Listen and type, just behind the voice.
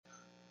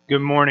Good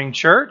morning,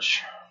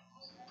 church.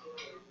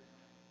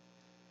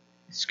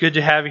 It's good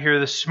to have you here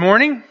this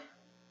morning.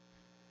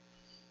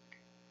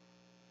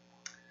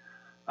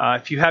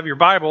 If you have your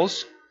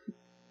Bibles,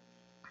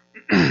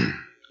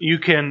 you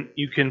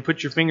can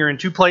put your finger in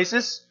two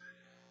places.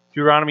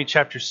 Deuteronomy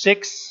chapter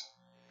 6.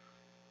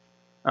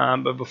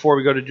 But before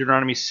we go to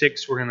Deuteronomy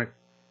 6, we're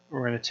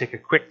gonna take a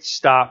quick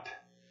stop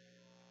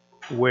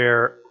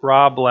where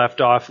Rob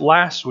left off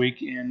last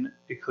week in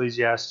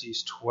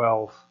Ecclesiastes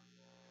 12.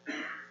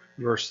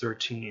 Verse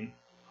 13.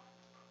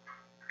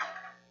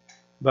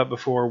 But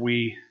before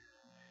we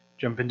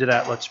jump into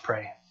that, let's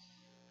pray.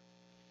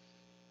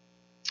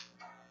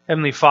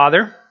 Heavenly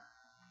Father,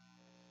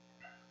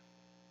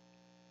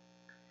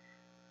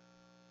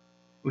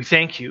 we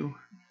thank you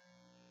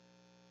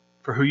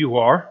for who you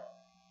are.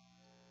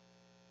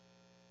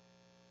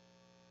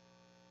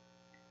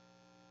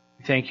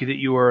 We thank you that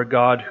you are a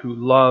God who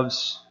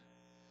loves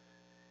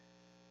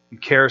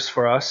and cares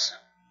for us.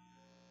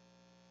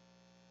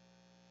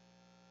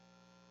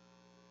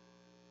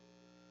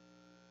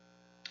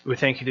 We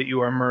thank you that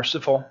you are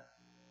merciful,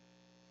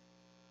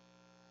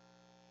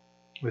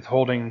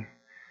 withholding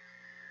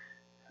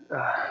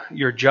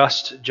your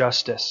just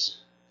justice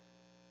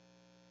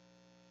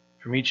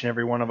from each and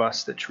every one of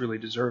us that truly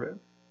deserve it.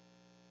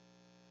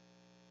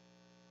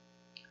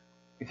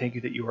 We thank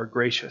you that you are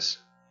gracious,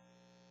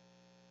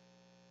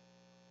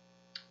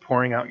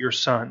 pouring out your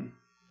Son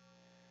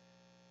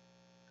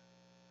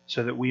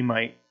so that we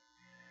might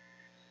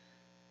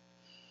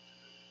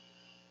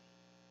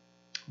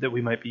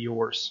be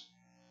yours.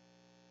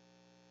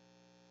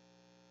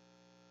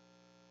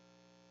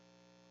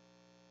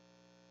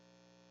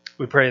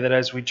 We pray that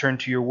as we turn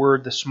to your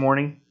word this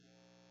morning,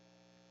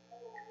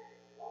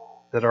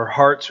 that our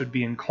hearts would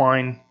be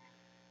inclined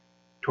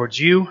towards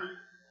you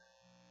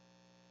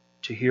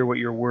to hear what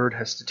your word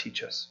has to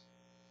teach us.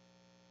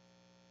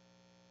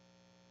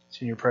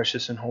 It's in your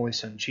precious and holy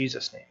Son,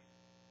 Jesus' name.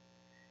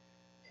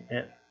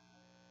 Amen.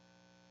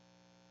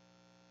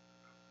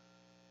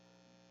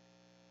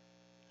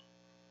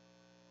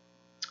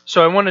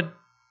 So I want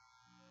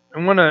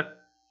to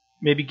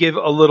maybe give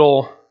a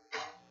little,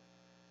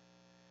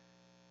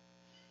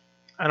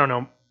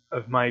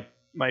 of my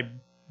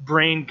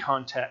brain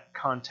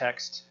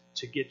context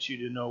to get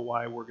you to know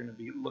why we're going to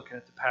be looking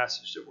at the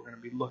passage that we're going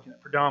to be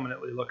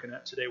predominantly looking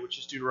at today, which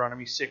is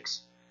Deuteronomy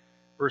 6,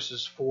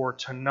 verses 4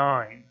 to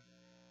 9.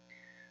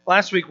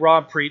 Last week,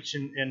 Rob preached,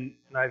 and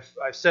I've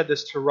said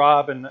this to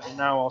Rob, and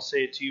now I'll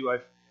say it to you.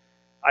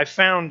 I've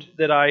found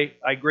that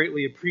I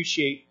greatly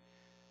appreciate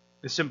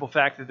the simple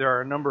fact that there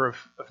are a number of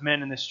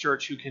men in this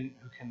church who can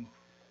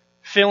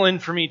fill in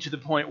for me to the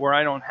point where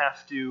I don't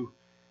have to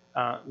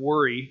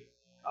worry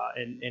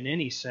in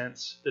any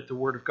sense that the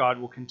Word of God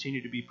will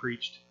continue to be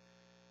preached.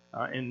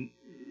 And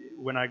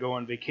when I go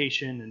on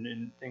vacation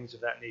and things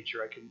of that nature,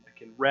 I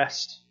can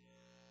rest,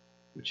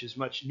 which is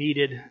much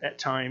needed at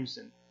times.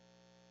 And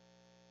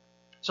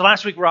so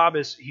last week, Rob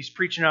he's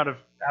preaching out of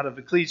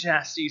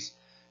Ecclesiastes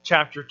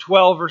chapter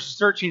 12, verses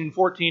 13 and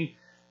 14.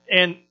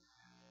 And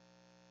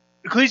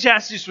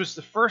Ecclesiastes was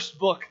the first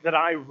book that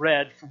I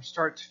read from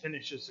start to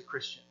finish as a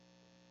Christian.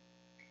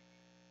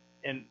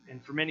 And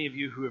for many of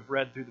you who have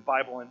read through the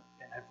Bible and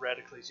have read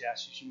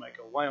Ecclesiastes, you might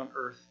go, why on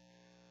earth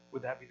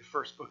would that be the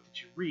first book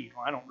that you read?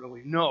 Well, I don't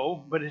really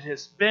know, but it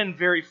has been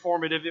very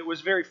formative. It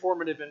was very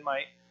formative in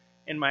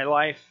my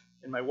life,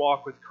 in my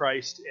walk with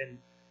Christ, and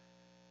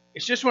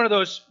it's just one of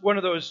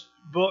those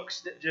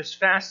books that just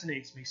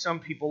fascinates me.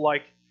 Some people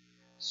like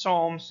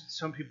Psalms,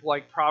 some people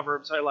like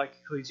Proverbs. I like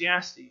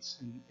Ecclesiastes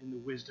in the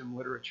wisdom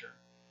literature.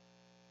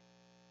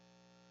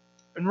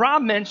 And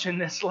Rob mentioned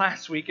this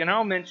last week, and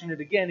I'll mention it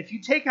again. If you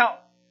take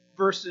out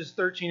verses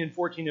 13 and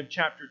 14 of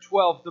chapter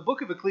 12, the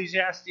book of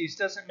Ecclesiastes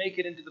doesn't make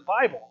it into the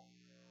Bible.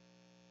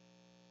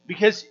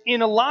 Because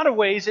in a lot of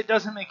ways, it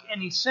doesn't make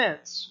any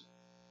sense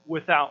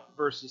without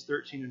verses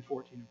 13 and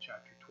 14 of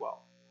chapter 12.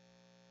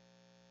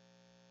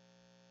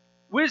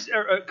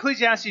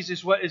 Ecclesiastes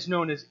is what is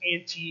known as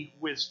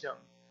anti-wisdom.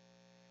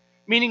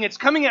 Meaning it's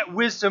coming at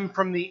wisdom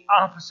from the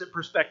opposite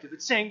perspective.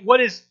 It's saying what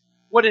is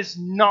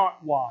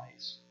not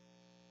wise.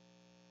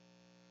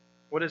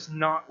 What is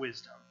not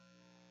wisdom?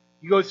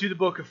 You go through the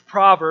book of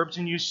Proverbs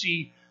and you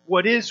see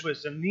what is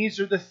wisdom. These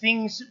are the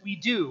things that we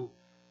do.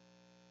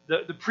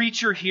 The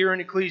preacher here in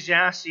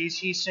Ecclesiastes,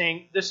 he's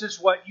saying, this is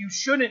what you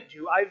shouldn't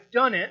do. I've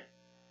done it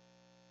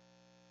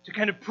to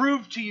kind of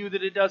prove to you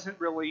that it's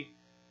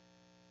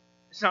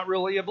not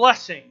really a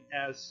blessing,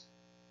 as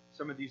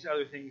some of these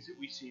other things that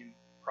we see in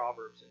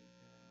Proverbs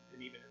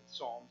and even in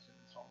Psalms and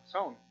in Song of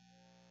Solomon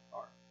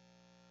are.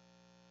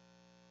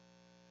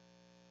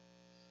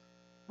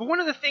 But one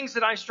of the things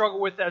that I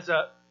struggle with as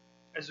a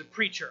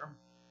preacher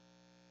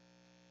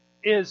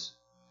is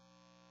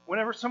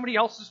whenever somebody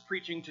else is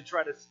preaching to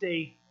try to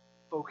stay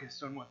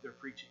focused on what they're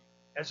preaching,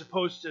 as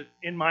opposed to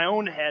in my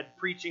own head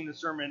preaching the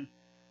sermon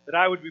that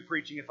I would be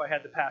preaching if I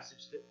had the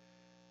passage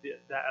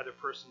that other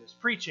person is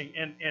preaching.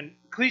 And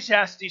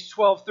Ecclesiastes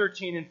 12,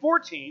 13, and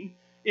 14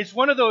 is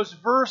one of those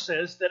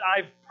verses that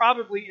I've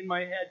probably in my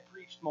head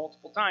preached preached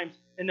multiple times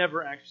and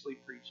never actually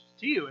preached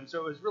to you. And so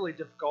it was really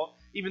difficult,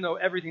 even though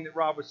everything that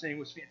Rob was saying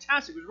was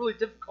fantastic, it was really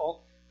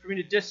difficult for me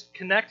to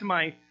disconnect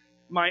my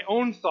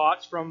own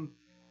thoughts from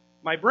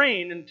my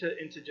brain and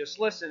to just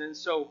listen. And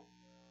so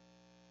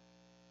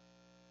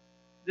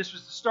this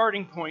was the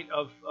starting point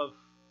of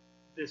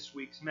this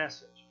week's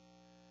message.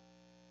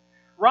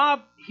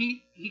 Rob,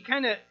 he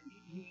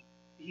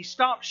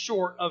stopped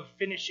short of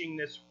finishing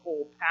this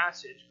whole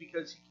passage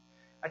because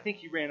I think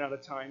he ran out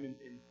of time and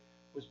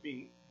was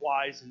being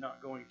wise and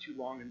not going too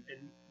long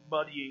and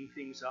muddying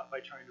things up by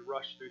trying to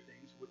rush through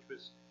things, which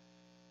was,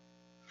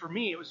 for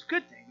me, it was a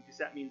good thing because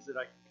that means that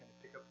I can kind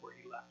of pick up where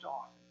he left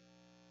off.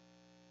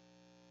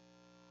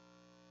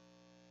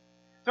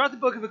 Throughout the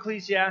book of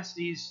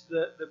Ecclesiastes,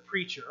 the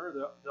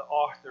preacher, the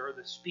author,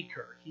 the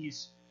speaker,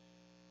 he's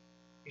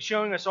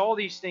showing us all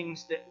these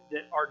things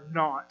that are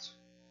not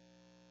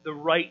the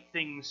right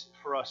things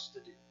for us to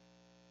do.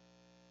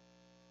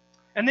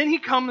 And then he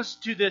comes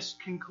to this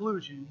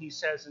conclusion. He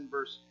says in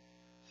verse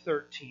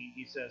 13,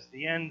 he says,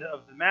 "The end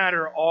of the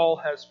matter, all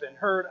has been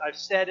heard. I've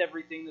said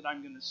everything that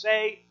I'm going to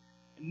say,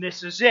 and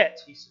this is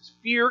it." He says,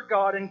 "Fear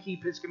God and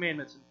keep His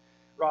commandments." And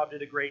Rob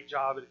did a great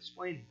job at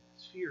explaining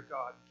this. Fear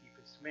God and keep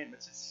His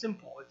commandments. It's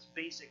simple. It's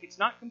basic. It's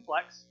not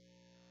complex.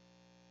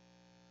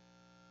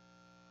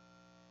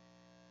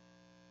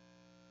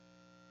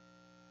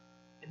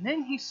 And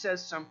then he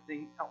says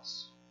something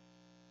else.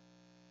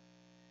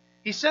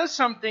 He says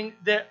something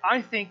that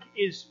I think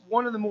is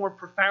one of the more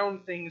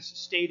profound things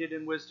stated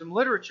in wisdom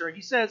literature.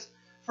 He says,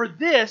 "For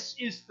this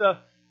is the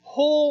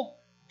whole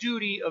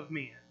duty of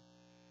man."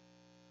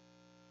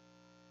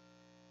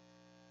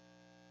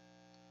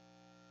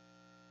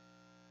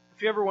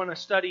 If you ever want to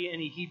study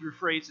any Hebrew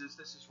phrases,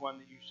 this is one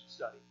that you should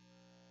study.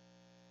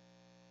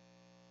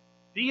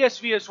 The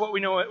ESV is what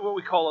we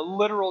call a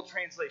literal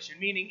translation,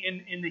 meaning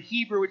in the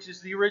Hebrew, which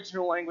is the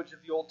original language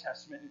of the Old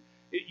Testament,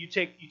 you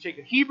take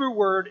a Hebrew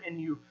word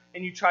and you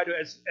try to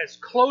as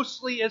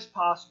closely as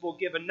possible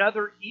give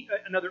another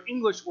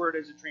English word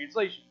as a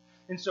translation.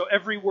 And so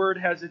every word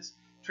has its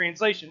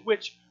translation,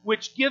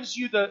 which gives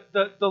you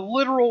the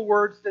literal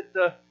words that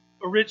the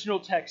original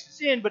text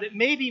is in, but it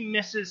maybe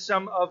misses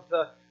some of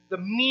the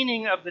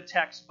meaning of the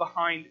text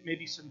behind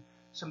maybe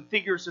some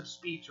figures of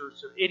speech or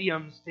some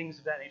idioms, things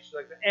of that nature.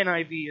 Like the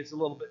NIV is a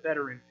little bit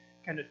better in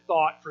kind of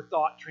thought for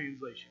thought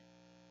translation.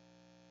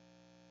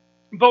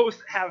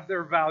 Both have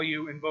their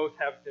value and both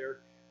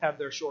have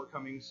their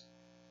shortcomings.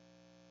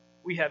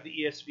 We have the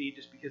ESV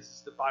just because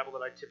it's the Bible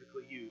that I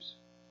typically use.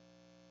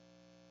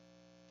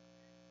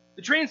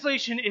 The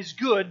translation is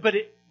good, but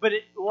it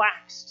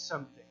lacks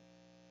something.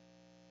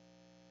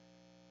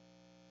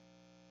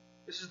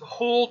 This is the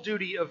whole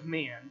duty of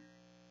man.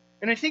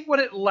 And I think what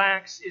it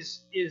lacks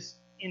is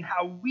in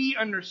how we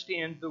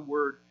understand the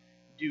word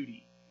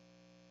duty.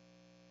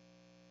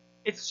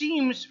 It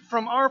seems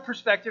from our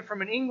perspective,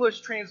 from an English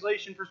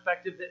translation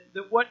perspective,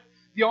 that what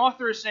the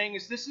author is saying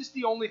is this is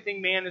the only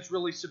thing man is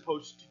really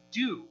supposed to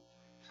do.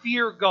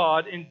 Fear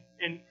God and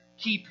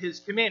keep His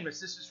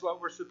commandments. This is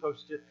what we're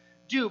supposed to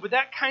do. But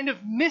that kind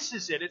of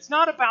misses it. It's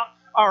not about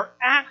our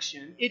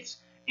action. It's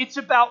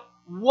about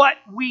what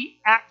we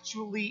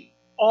actually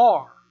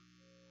are.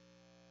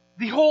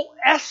 The whole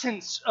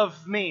essence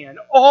of man,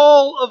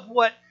 all of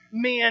what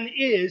man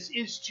is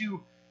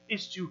to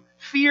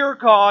fear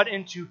God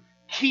and to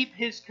keep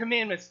His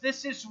commandments.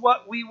 This is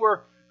what we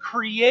were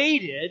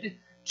created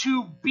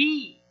to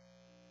be.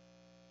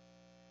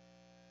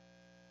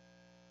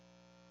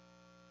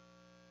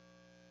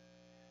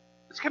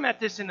 Let's come at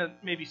this in a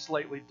maybe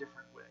slightly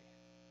different way.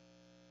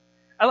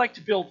 I like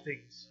to build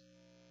things.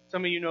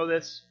 Some of you know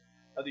this.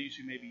 Others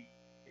you maybe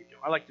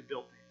don't. I like to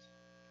build things.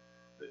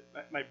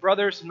 My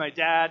brothers and my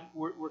dad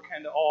were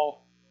kind of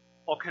all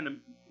kind of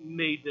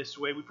made this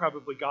way. We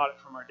probably got it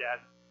from our dad.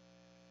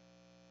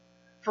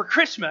 For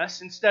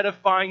Christmas, instead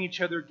of buying each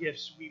other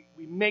gifts, we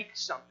make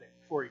something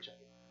for each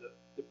other.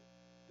 The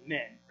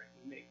men, right?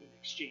 We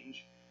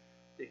exchange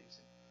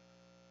things.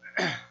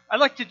 I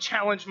like to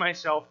challenge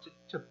myself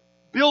to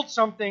build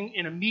something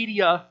in a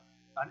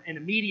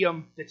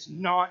medium that's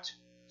not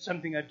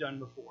something I've done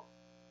before.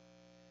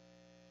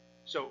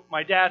 So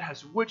my dad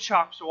has a wood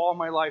shop, so all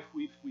my life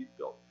we've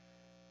built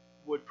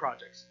wood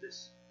projects.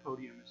 This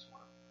podium is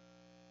one of them.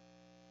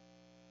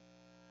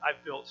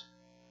 I've built,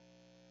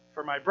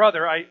 for my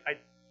brother, I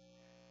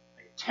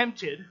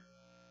attempted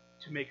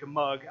to make a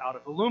mug out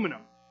of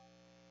aluminum.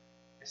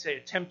 I say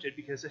attempted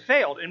because it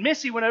failed. And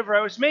Missy, whenever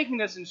I was making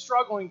this and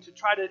struggling to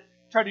try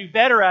to do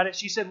better at it,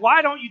 she said,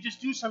 "Why don't you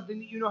just do something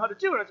that you know how to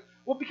do?" And I said,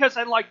 "Well, because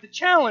I like the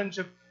challenge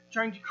of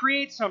trying to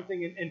create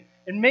something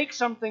and make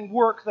something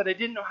work that I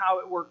didn't know how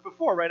it worked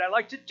before, right? I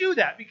like to do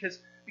that because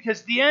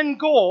the end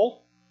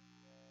goal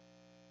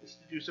is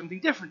to do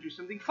something different, do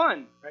something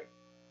fun, right?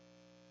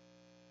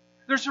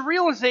 There's a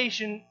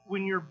realization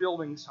when you're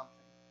building something.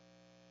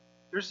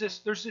 There's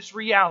this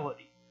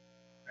reality,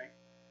 right?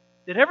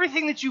 That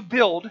everything that you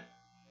build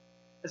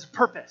has a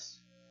purpose.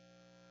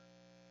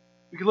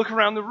 We can look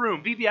around the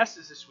room. VBS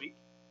is this week,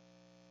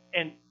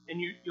 and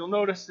you'll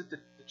notice that the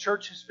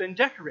church has been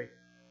decorated.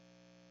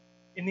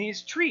 And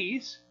these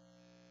trees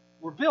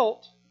were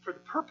built for the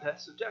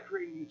purpose of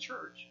decorating the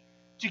church,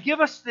 to give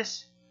us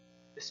this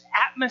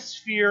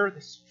atmosphere,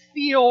 this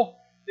feel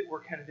that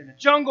we're kind of in a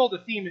jungle. The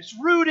theme is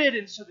rooted,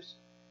 and so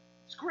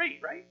it's great,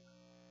 right?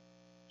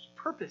 There's a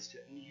purpose to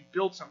it, and you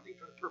build something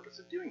for the purpose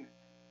of doing it.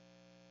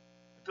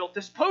 I built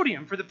this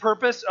podium for the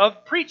purpose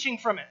of preaching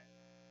from it,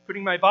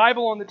 putting my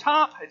Bible on the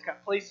top. It's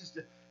got places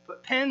to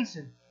put pens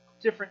and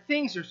different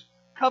things. There's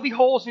cubby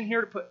holes in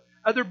here to put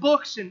other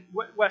books and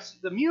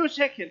the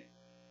music, and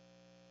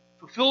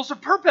fulfills a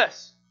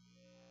purpose.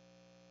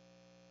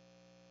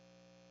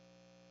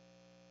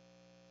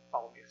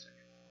 Follow me a second.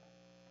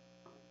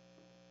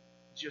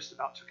 Just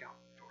about took out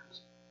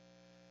Jordan's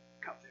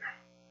cup there.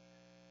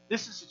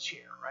 This is a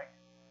chair, right?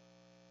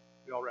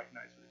 We all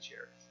recognize what a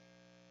chair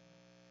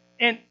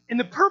is. And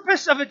the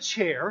purpose of a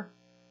chair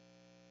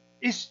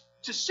is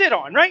to sit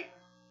on, right?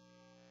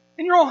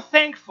 And you're all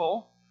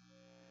thankful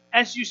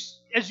as you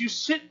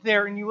sit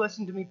there and you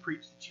listen to me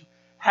preach that you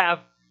have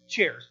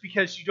chairs,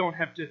 because you don't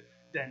have to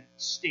then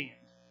stand.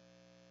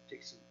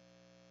 Take some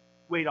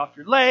weight off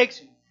your legs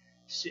and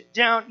sit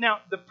down. Now,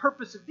 the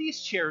purpose of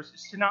these chairs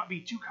is to not be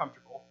too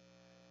comfortable,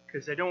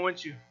 because I don't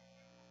want you.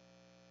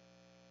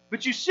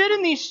 But you sit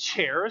in these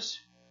chairs,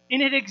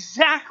 and it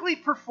exactly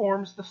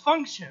performs the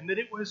function that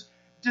it was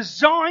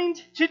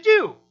designed to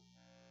do.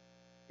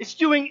 It's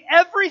doing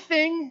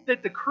everything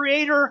that the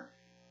Creator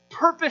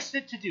purposed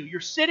it to do. You're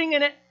sitting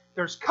in it.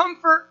 There's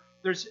comfort.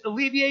 There's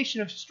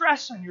alleviation of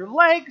stress on your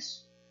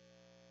legs.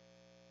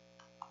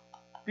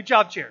 Good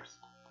job, chairs.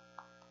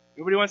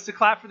 Nobody wants to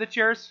clap for the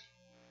chairs?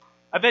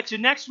 I bet you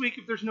next week,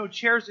 if there's no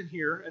chairs in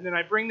here, and then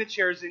I bring the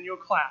chairs in, you'll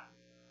clap.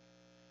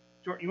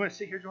 Jordan, you want to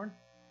sit here, Jordan?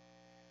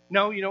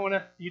 No, you don't want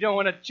to. You don't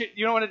want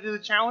to do the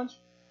challenge.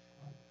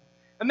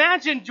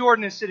 Imagine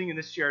Jordan is sitting in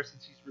this chair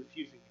since he's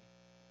refusing me.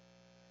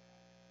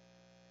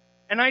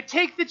 And I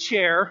take the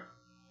chair,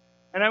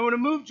 and I want to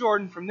move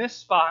Jordan from this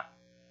spot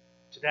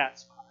to that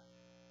spot.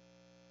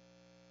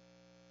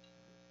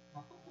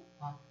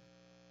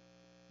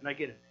 And I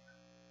get him there.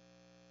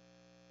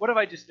 What have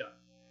I just done?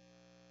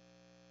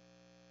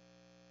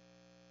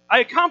 I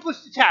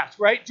accomplished the task,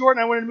 right?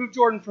 Jordan, I wanted to move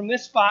Jordan from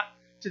this spot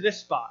to this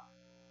spot.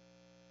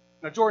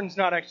 Now, Jordan's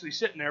not actually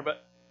sitting there,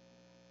 but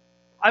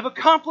I've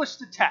accomplished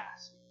the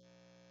task.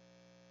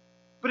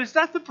 But is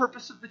that the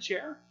purpose of the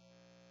chair?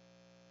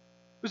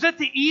 Was that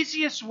the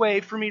easiest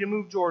way for me to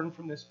move Jordan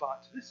from this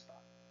spot to this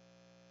spot?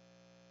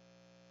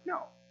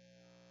 No.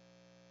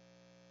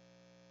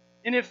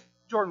 And if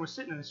Jordan was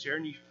sitting in this chair,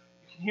 and you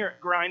can hear it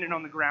grinding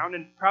on the ground,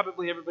 and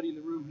probably everybody in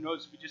the room who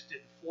knows we just did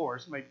the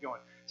floors might be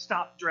going,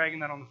 stop dragging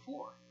that on the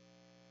floor.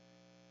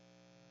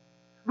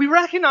 We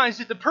recognize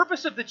that the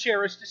purpose of the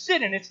chair is to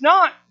sit in. It's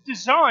not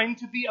designed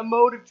to be a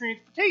mode of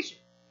transportation.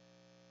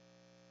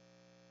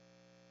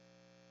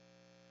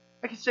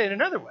 I can say it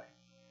another way.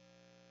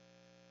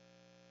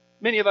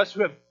 Many of us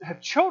who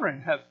have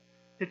children have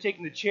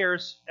taken the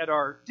chairs at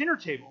our dinner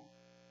table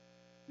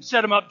and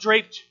set them up,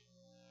 draped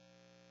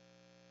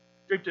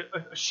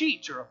a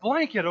sheet or a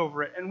blanket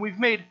over it, and we've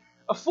made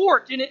a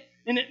fort in it,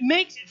 and it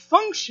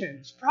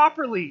functions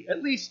properly,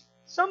 at least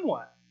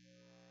somewhat.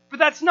 But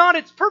that's not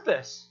its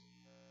purpose.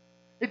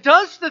 It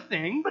does the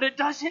thing, but it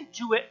doesn't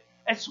do it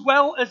as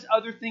well as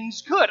other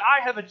things could.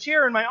 I have a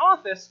chair in my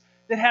office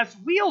that has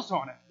wheels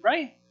on it,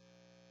 right?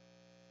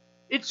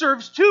 It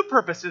serves two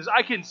purposes.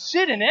 I can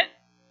sit in it,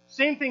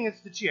 same thing as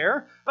the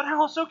chair, but I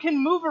also can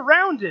move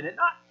around in it.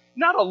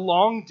 Not a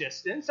long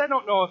distance. I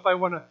don't know if I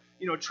want to,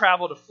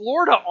 travel to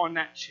Florida on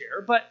that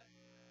chair, but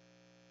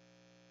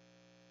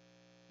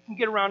I can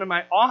get around in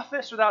my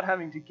office without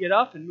having to get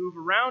up and move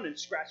around and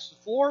scratch the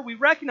floor. We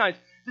recognize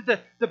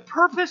that the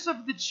purpose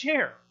of the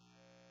chair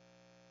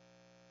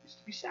is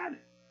to be sat in.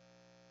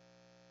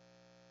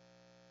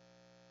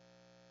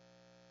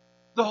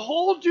 The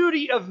whole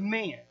duty of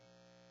man,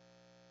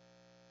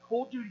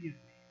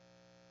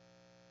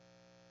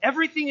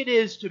 everything it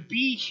is to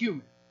be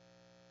human,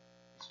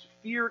 is to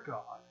fear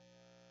God,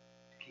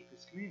 to keep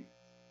His commandments.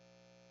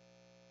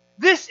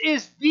 This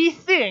is the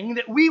thing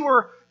that we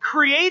were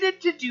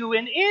created to do,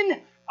 and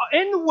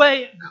in the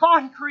way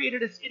God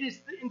created us, it is,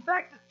 in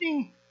fact, the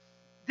thing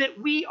that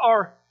we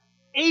are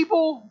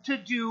able to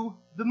do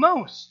the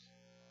most.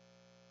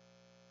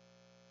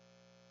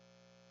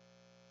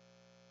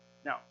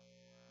 Now,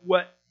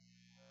 what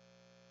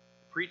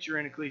the preacher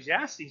in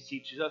Ecclesiastes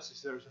teaches us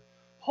is there's a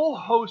whole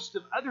host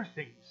of other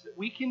things that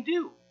we can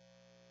do.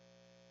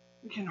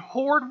 We can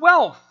hoard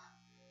wealth.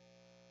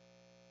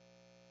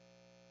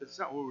 That's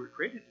not what we were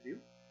created to do.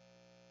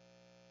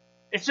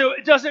 And so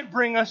it doesn't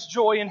bring us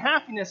joy and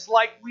happiness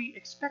like we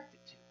expect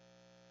it to.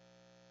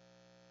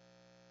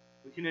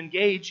 We can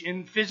engage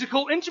in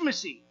physical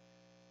intimacy.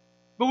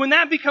 But when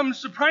that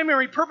becomes the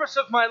primary purpose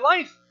of my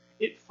life,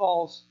 it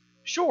falls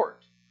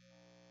short.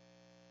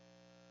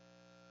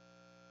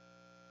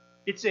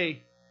 It's a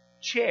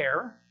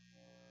chair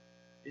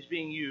is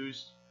being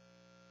used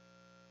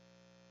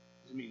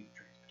as a means of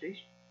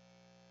transportation.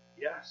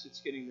 Yes, it's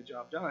getting the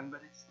job done,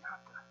 but it's not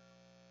its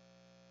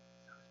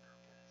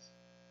purpose.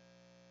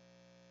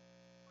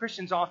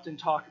 Christians often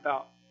talk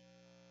about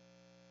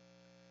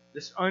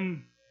this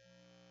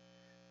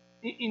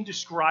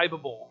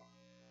indescribable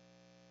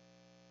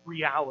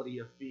reality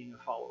of being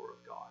a follower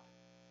of God.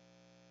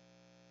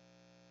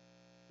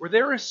 Where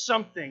there's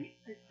something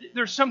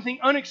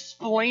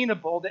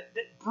unexplainable that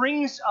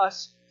brings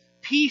us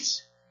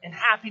peace and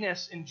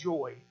happiness and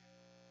joy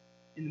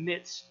in the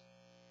midst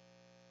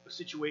of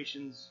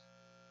situations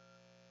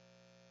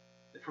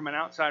that from an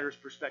outsider's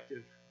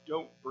perspective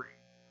don't bring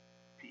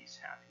peace,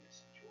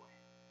 happiness, and joy.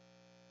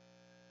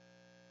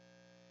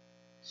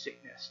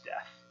 Sickness,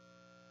 death,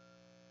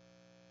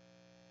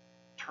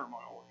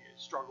 turmoil,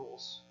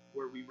 struggles,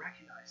 where we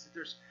recognize that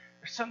there's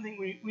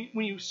something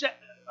when you set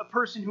a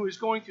person who is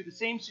going through the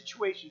same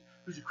situation,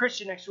 who's a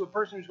Christian, next to a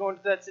person who's going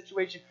through that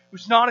situation,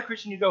 who's not a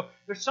Christian, you go,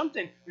 there's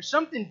something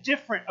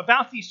different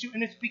about these two,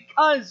 and it's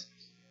because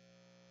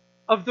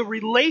of the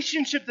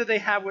relationship that they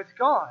have with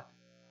God.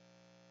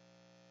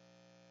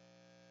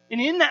 And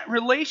in that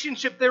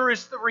relationship, there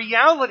is the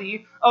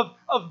reality of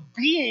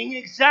being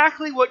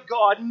exactly what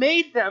God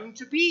made them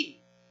to be.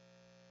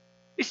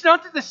 It's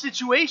not that the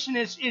situation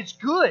is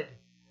good.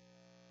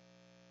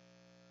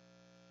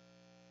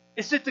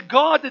 It's that the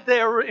God that they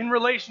are in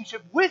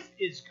relationship with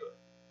is good.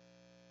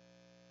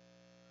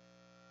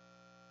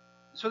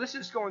 So this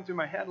is going through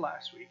my head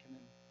last week, and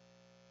then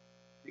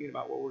thinking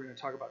about what we're going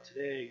to talk about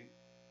today.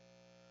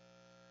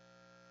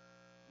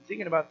 And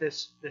thinking about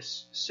this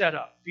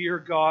setup. Fear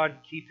God,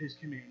 keep His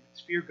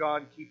commandments. Fear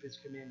God, keep His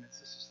commandments.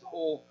 This is the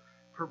whole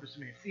purpose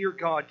of man. Fear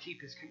God,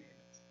 keep His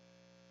commandments.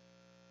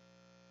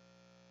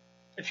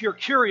 If you're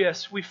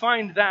curious, we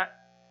find that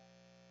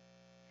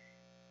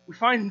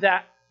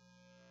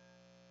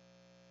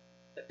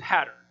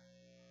pattern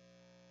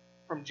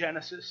from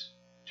Genesis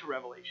to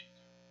Revelation.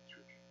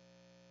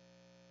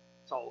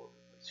 It's all over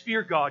the place.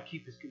 Fear God,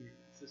 keep His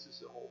commandments. This is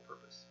the whole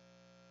purpose.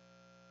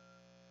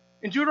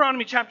 In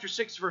Deuteronomy chapter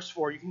 6, verse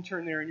 4, you can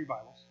turn there in your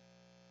Bibles.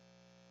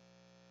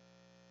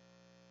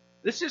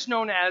 This is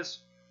known as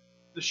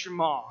the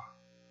Shema.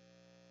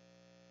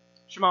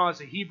 Shema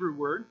is a Hebrew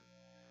word.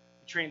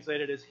 We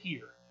translate it as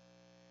hear.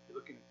 If you're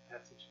looking at the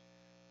passage,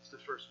 it's the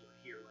first word,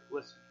 hear, like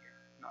listen here,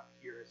 not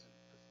hear as in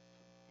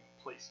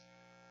place.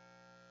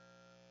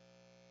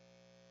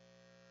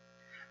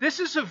 This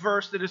is a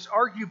verse that is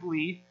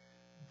arguably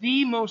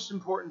the most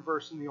important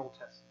verse in the Old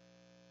Testament.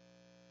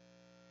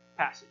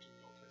 Passage.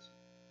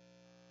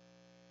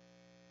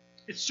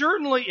 It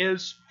certainly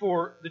is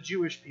for the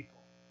Jewish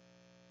people.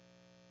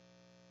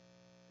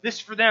 This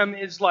for them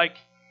is like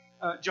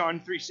John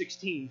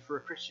 3:16 for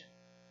a Christian.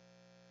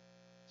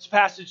 It's a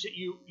passage that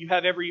you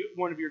have every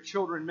one of your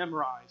children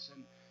memorize,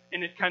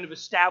 and it kind of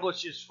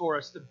establishes for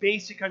us the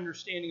basic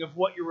understanding of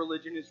what your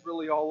religion is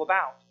really all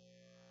about.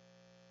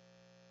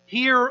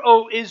 Hear,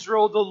 O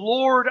Israel, the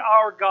Lord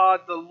our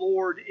God, the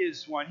Lord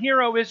is one.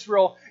 Hear, O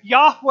Israel,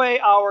 Yahweh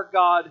our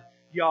God,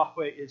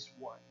 Yahweh is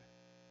one.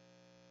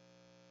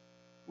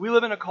 We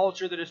live in a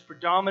culture that is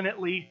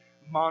predominantly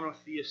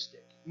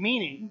monotheistic,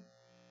 meaning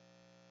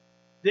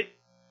that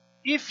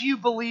if you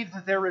believe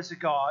that there is a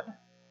God,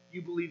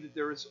 you believe that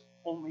there is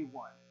only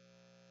one.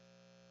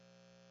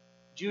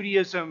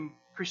 Judaism,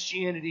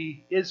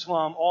 Christianity,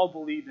 Islam all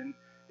believe in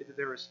that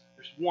there's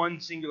one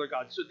singular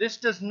God. So this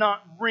does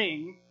not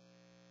ring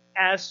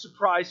as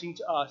surprising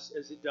to us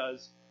as it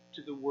does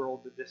to the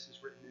world that this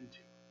is written into.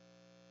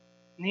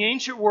 In the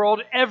ancient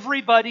world,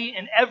 everybody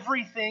and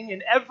everything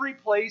in every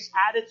place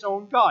had its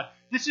own God.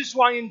 This is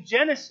why in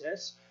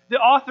Genesis, the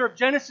author of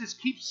Genesis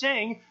keeps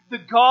saying the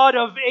God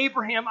of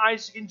Abraham,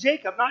 Isaac, and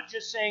Jacob, not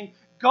just saying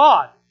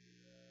God.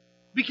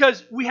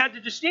 Because we had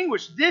to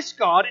distinguish this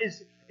God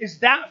is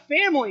that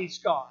family's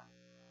God.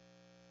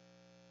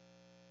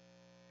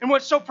 And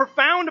what's so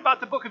profound about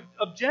the book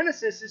of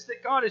Genesis is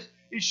that God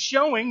is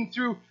showing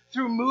through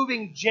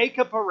moving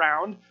Jacob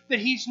around that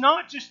He's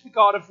not just the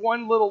God of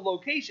one little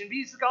location, but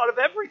He's the God of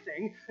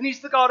everything, and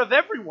He's the God of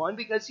everyone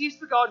because He's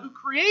the God who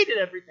created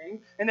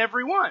everything and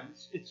everyone.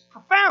 It's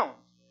profound.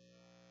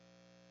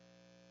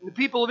 And the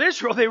people of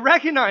Israel, they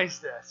recognize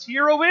this.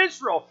 Hear, O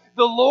Israel,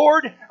 the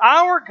Lord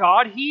our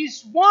God,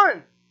 He's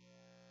one.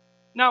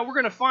 Now, we're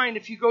going to find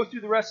if you go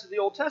through the rest of the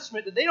Old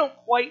Testament that they don't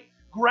quite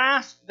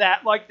grasp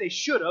that like they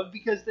should have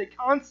because they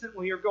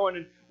constantly are going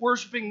and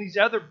worshiping these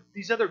other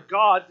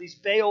gods, these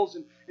Baals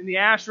and the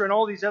Asherah and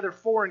all these other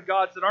foreign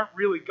gods that aren't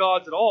really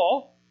gods at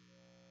all.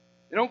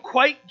 They don't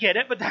quite get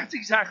it, but that's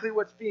exactly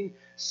what's being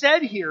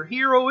said here.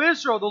 Hear, O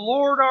Israel, the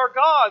Lord our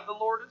God, the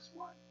Lord is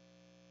one.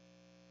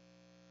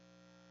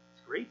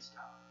 It's great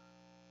stuff.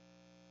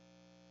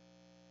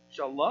 You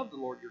shall love the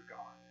Lord your God.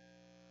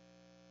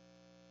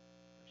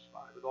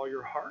 With all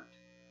your heart,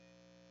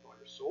 with all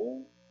your soul,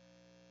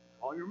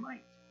 with all your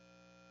might.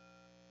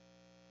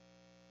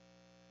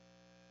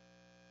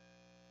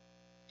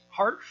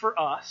 Heart for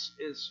us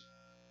is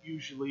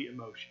usually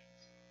emotions.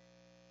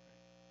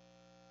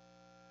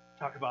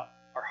 Talk about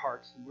our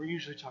hearts, and we're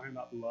usually talking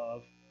about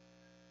love.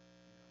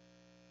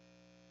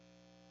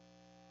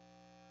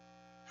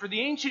 For the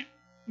ancient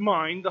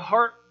mind, the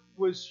heart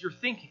was your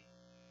thinking,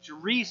 it was your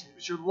reason, it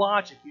was your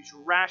logic, it was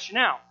your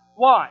rationale.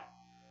 Why?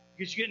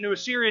 Because you get into a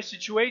serious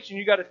situation,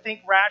 you got to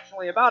think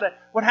rationally about it.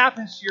 What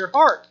happens to your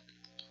heart?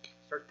 It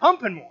starts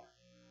pumping more.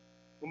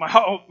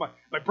 Well,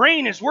 my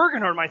brain is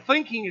working harder. My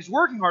thinking is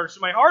working harder, so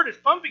my heart is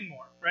pumping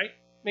more, right?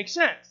 Makes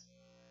sense.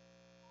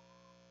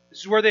 This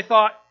is where they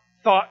thought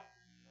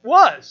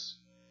was.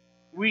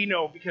 We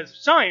know because of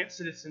science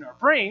that it's in our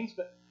brains,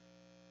 but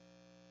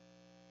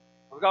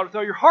love God with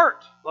all your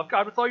heart. Love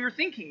God with all your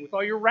thinking, with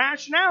all your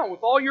rationale,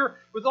 with all your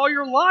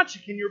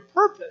logic and your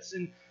purpose,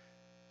 and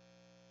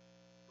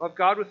love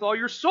God with all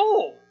your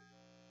soul.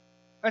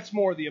 That's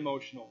more the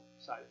emotional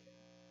side of it.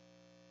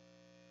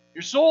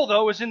 Your soul,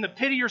 though, is in the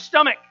pit of your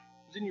stomach.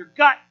 It's in your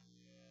gut.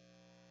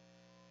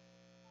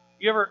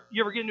 You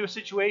ever get into a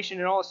situation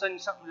and all of a sudden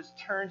something just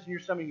turns in your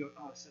stomach and you go,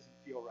 oh, this doesn't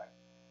feel right.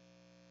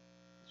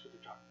 That's what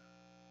they're talking about.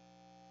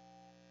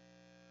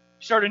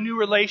 You start a new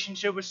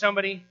relationship with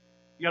somebody.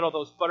 You got all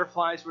those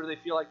butterflies where they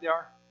feel like they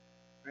are.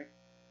 Right?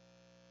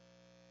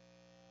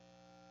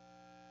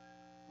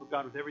 Love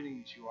God with everything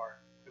that you are.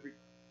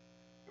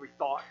 Every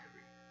thought,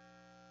 every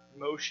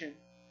emotion.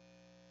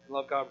 And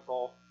love God with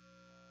all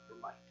your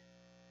might.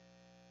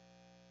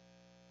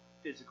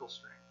 Physical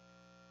strength.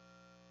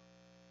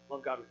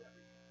 Love God with everything.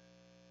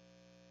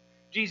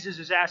 Jesus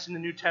is asked in the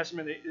New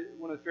Testament,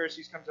 one of the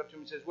Pharisees comes up to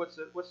him and says, what's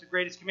the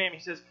greatest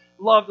commandment? He says,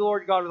 love the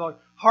Lord God with all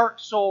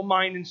heart, soul,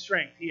 mind, and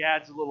strength. He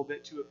adds a little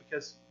bit to it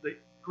because the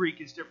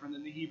Greek is different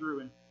than the Hebrew,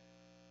 and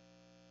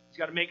he's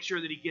got to make sure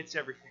that he gets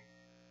everything.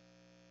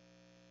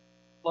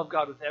 Love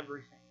God with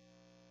everything,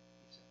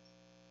 he says.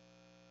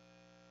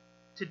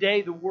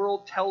 Today, the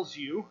world tells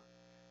you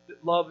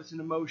that love is an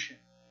emotion.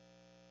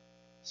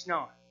 It's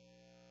not.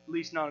 At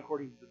least not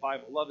according to the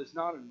Bible. Love is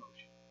not an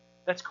emotion.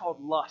 That's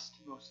called lust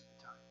most of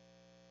the time.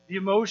 The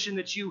emotion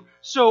that you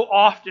so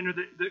often, or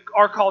that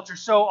our culture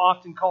so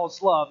often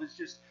calls love,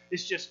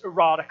 is just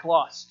erotic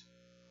lust.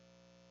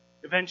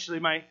 Eventually,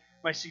 my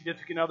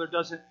significant other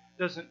doesn't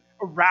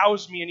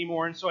arouse me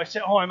anymore, and so I say,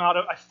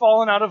 I've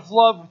fallen out of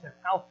love with him.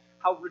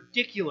 How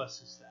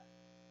ridiculous is that?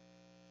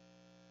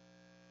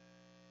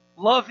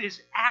 Love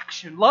is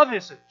action. Love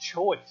is a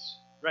choice,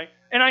 right?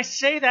 And I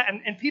say that,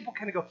 and people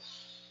kind of go,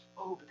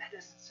 oh, but that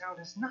doesn't sound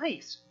as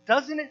nice.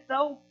 Doesn't it,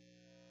 though?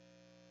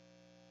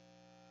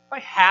 If I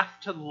have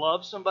to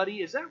love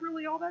somebody, is that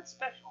really all that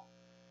special?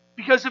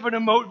 Because of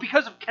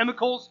because of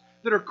chemicals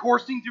that are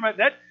coursing through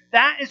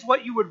that is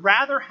what you would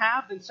rather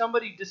have than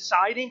somebody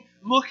deciding,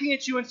 looking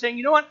at you and saying,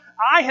 you know what?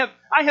 I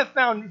have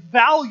found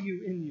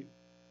value in you.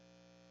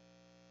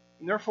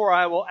 And therefore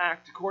I will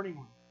act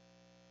accordingly.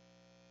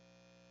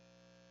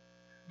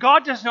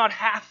 God does not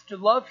have to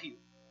love you.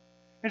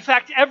 In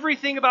fact,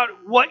 everything about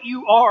what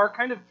you are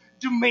kind of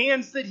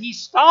demands that he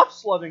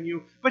stops loving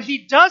you, but he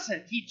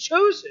doesn't. He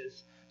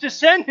chooses to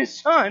send his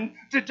son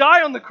to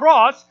die on the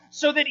cross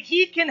so that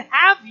he can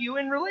have you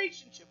in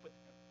relationship with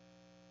him.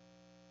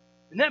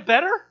 Isn't that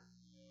better?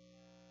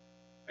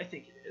 I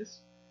think it is.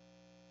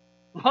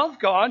 Love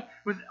God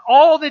with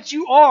all that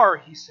you are,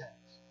 he says.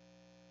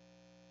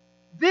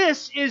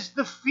 This is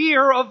the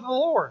fear of the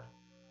Lord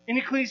in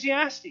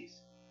Ecclesiastes.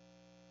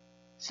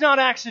 It's not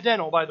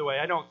accidental, by the way.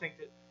 I don't think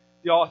that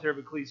the author of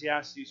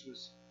Ecclesiastes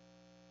was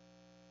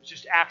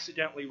just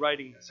accidentally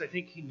writing this. I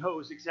think he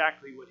knows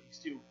exactly what he's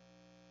doing.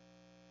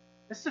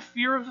 It's the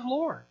fear of the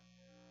Lord.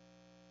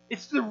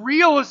 It's the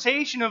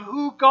realization of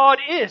who God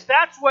is.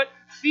 That's what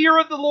fear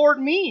of the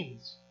Lord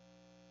means.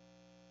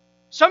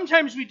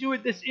 Sometimes we do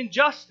it this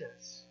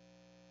injustice,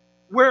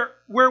 where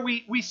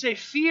we say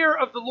fear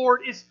of the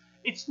Lord is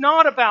it's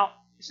not about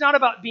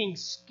being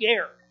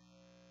scared.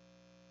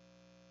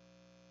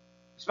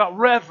 It's about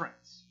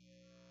reverence,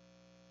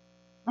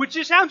 which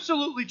is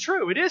absolutely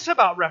true. It is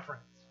about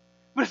reverence,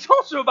 but it's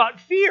also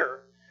about fear.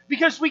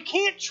 Because we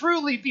can't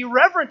truly be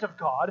reverent of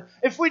God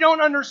if we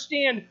don't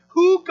understand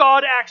who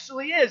God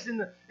actually is. In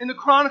the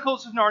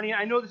Chronicles of Narnia,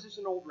 I know this is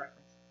an old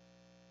reference,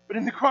 but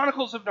in the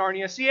Chronicles of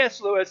Narnia, C.S.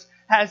 Lewis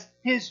has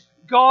his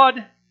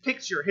God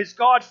picture, his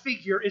God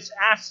figure is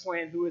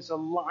Aslan, who is a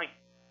lion.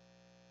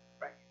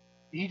 Right?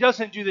 He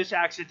doesn't do this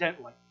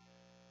accidentally.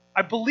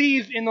 I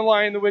believe in The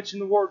Lion, the Witch,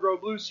 and the Wardrobe.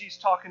 Lucy's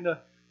talking to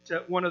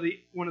one of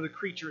the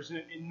creatures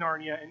in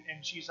Narnia,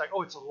 and she's like,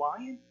 "Oh, it's a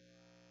lion?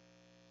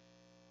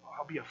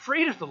 I'll be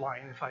afraid of the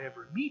lion if I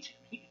ever meet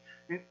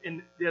him."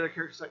 And the other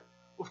character's like,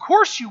 "Of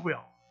course you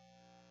will.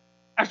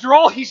 After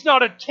all, he's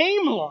not a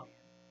tame lion."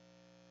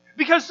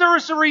 Because there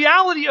is a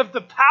reality of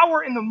the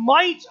power and the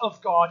might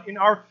of God in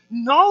our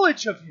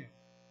knowledge of him.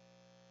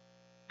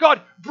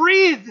 God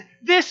breathed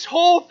this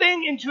whole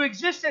thing into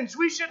existence.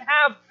 We should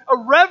have a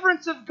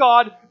reverence of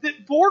God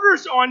that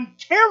borders on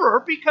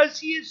terror because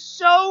he is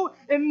so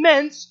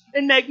immense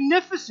and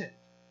magnificent.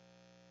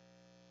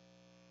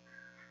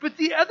 But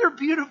the other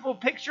beautiful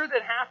picture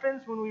that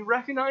happens when we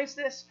recognize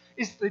this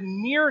is the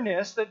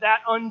nearness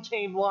that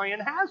untamed lion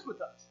has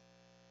with us.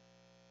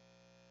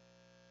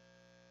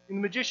 In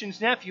The Magician's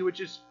Nephew,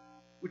 which is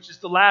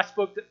the last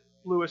book that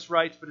Lewis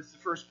writes, but it's the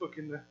first book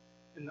in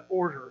the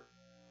order,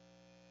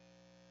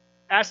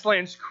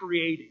 Aslan's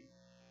creating.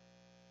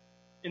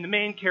 And the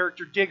main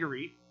character,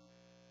 Diggory,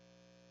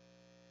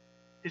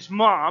 his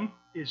mom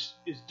is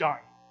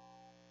dying.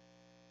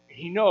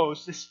 He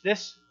knows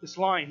this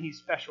line, he's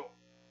special.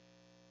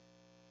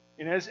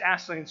 And as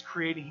Aslan's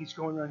creating, he's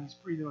going around, he's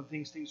breathing on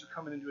things are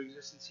coming into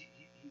existence.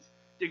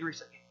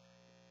 Diggory's like,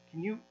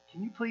 can you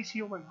please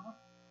heal my mom?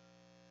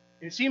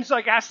 And it seems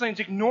like Aslan's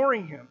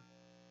ignoring him.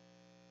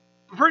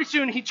 But pretty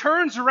soon he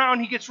turns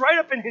around, he gets right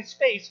up in his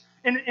face,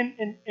 and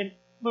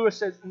Lewis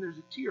says, and there's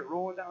a tear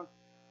rolling down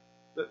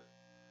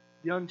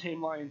the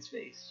untamed lion's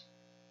face.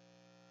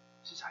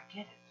 He says, I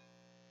get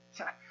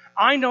it.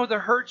 I know the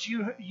hurts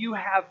you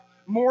have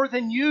more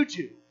than you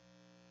do.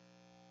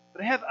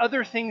 But I have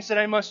other things that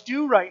I must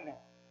do right now.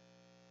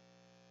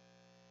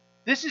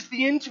 This is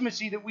the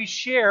intimacy that we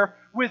share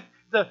with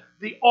the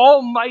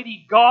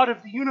almighty God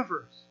of the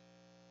universe.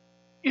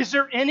 Is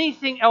there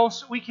anything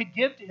else that we could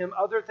give to Him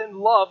other than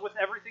love with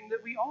everything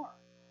that we are?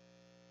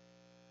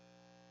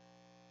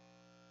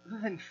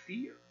 Other than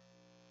fear,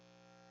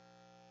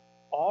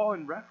 awe,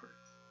 and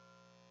reverence?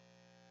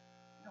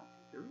 I don't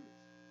think there is.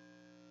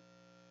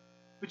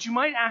 But you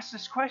might ask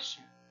this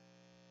question.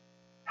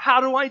 How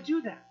do I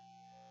do that?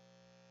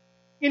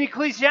 In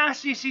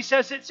Ecclesiastes, he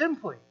says it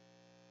simply.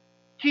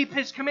 Keep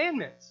His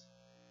commandments.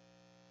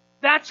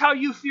 That's how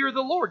you fear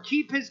the Lord.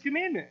 Keep His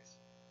commandments.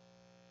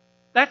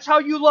 That's how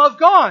you love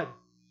God.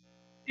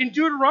 In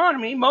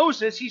Deuteronomy,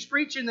 Moses, he's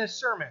preaching this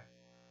sermon.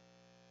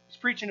 He's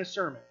preaching a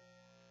sermon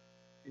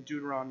in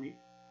Deuteronomy.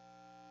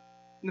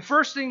 And the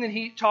first thing that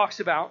he talks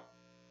about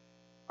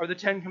are the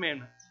Ten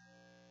Commandments.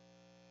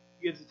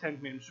 He gives the Ten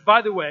Commandments, which,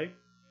 by the way,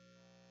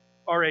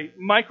 are a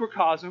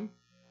microcosm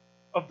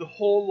of the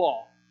whole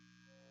law.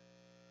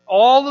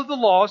 All of the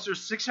laws,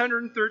 there's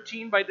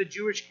 613 by the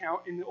Jewish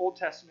count in the Old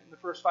Testament, in the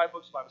first 5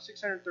 books of the Bible,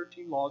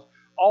 613 laws,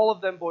 all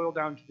of them boil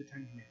down to the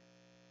Ten Commandments.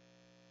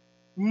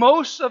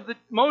 Most of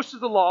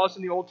the laws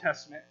in the Old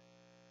Testament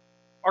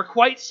are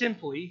quite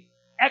simply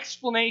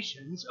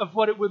explanations of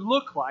what it would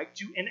look like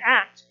to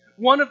enact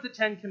one of the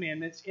Ten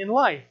Commandments in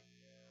life.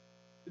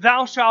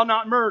 Thou shalt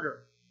not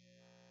murder.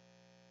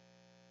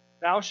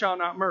 Thou shalt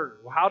not murder.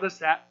 Well, how does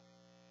that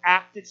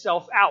act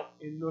itself out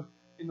in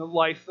the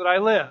life that I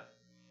live?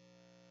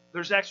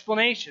 There's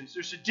explanations.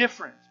 There's a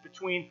difference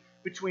between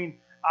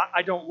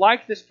I don't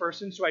like this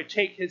person, so I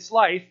take his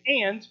life,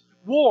 and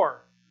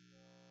war.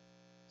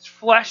 It's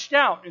fleshed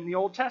out in the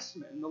Old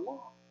Testament, in the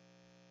law.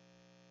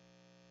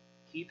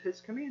 Keep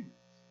His commandments.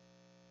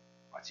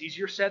 Well, it's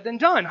easier said than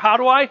done. How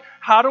do I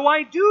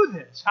do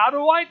this? How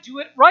do I do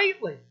it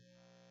rightly?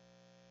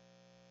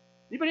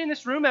 Anybody in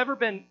this room ever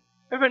been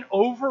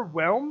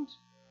overwhelmed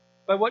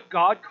by what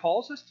God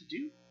calls us to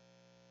do?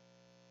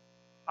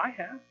 I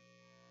have.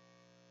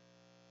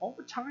 All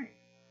the time.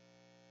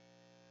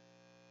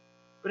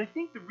 But I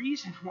think the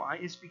reason why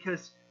is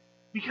because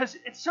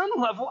at some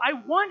level I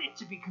want it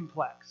to be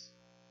complex.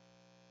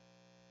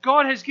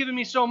 God has given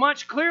me so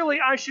much. Clearly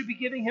I should be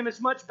giving Him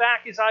as much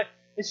back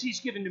as He's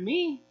given to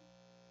me.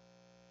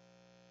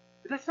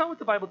 But that's not what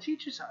the Bible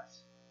teaches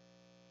us.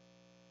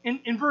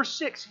 In verse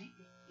 6,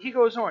 he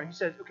goes on. He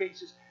says,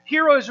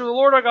 Hear, O Israel, the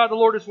Lord our God, the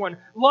Lord is one.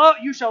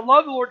 You shall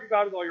love the Lord your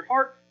God with all your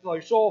heart, with all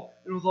your soul,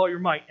 and with all your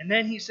might. And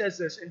then he says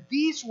this, and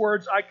these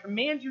words I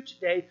command you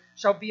today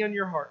shall be on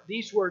your heart.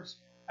 These words,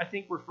 I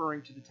think,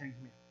 referring to the Ten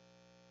Commandments.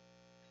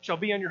 Shall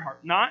be on your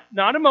heart.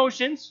 Not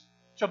emotions.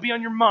 Shall be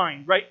on your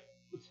mind, right?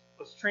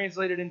 Let's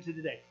translate it into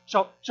today.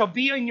 Shall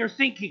be in your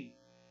thinking.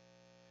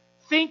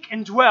 Think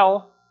and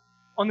dwell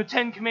on the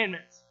Ten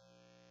Commandments.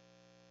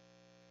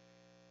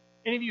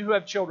 Any of you who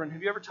have children,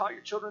 have you ever taught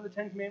your children the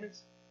Ten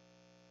Commandments?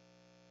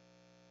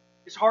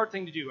 It's a hard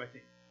thing to do, I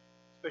think,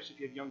 especially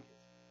if you have young kids.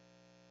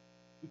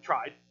 We've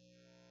tried.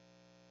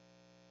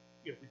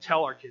 We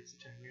tell our kids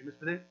the Ten Commandments,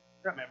 but they're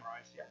not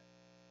memorized yet.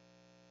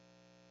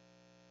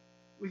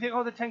 We think,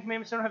 the Ten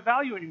Commandments don't have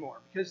value anymore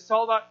because it's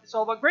all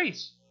about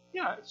grace.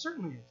 Yeah, it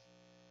certainly is.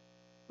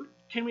 But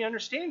can we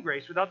understand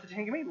grace without the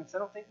Ten Commandments? I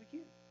don't think we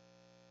can.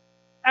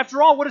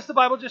 After all, what did the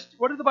Bible just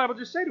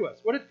say to us?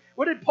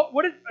 What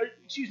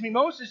did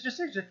Moses just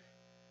say?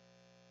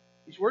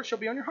 These words shall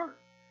be on your heart.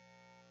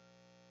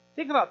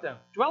 Think about them.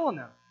 Dwell on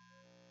them.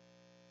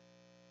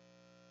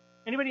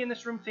 Anybody in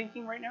this room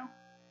thinking right now?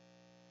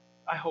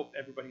 I hope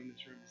everybody in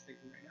this room is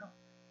thinking right now.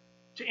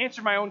 To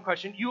answer my own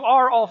question, you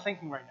are all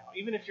thinking right now,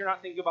 even if you're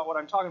not thinking about what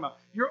I'm talking about.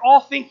 You're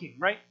all thinking,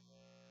 right?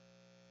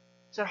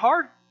 Is it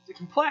hard? Is it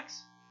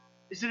complex?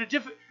 Is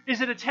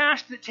it a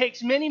task that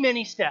takes many,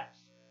 many steps?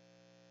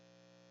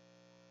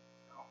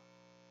 No.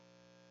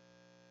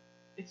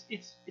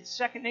 It's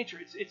second nature.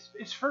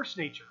 It's first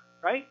nature,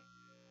 right?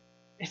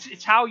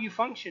 It's how you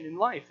function in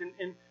life.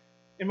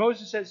 And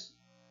Moses says,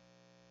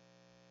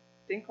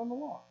 think on the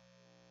law.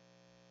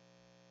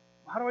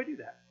 Well, how do I do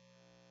that?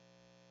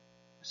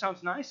 It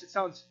sounds nice. It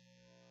sounds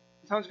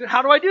good.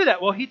 How do I do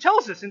that? Well, he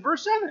tells us in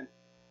verse 7.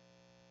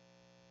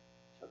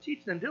 Shall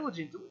teach them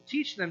diligently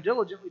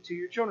to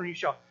your children. You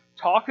shall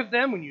talk of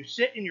them when you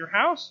sit in your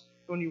house,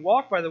 when you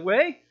walk by the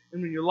way,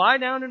 and when you lie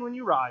down and when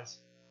you rise.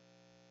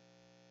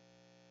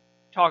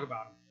 Talk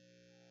about them.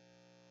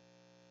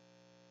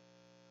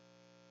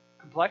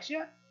 Complex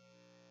yet?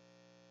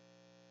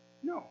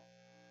 No.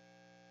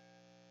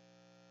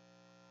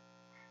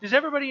 Does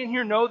everybody in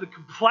here know the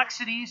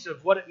complexities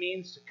of what it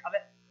means to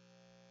covet?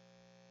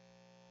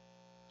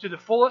 To the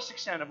fullest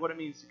extent of what it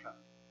means to covet.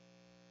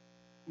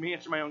 Let me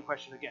answer my own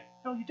question again.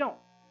 No, you don't.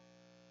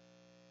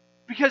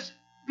 Because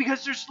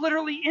there's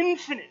literally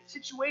infinite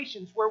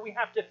situations where we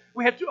have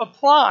to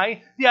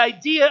apply the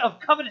idea of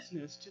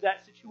covetousness to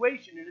that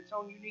situation in its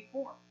own unique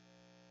form.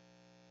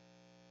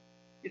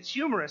 It's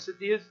humorous that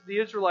the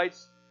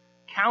Israelites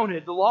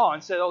counted the law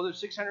and said, oh, there's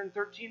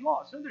 613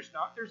 laws. No, there's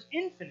not. There's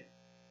infinite.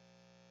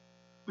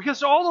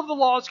 Because all of the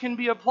laws can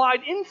be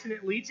applied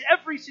infinitely to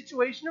every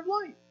situation of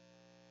life.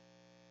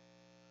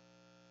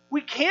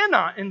 We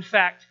cannot, in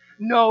fact,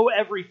 know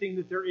everything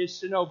that there is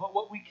to know, but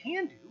what we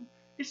can do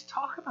is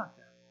talk about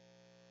them.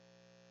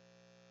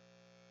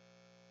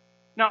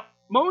 Now,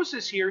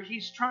 Moses here,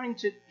 he's trying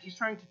to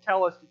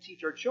tell us to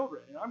teach our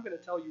children, and I'm going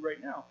to tell you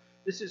right now,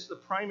 this is the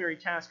primary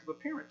task of a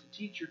parent, to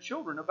teach your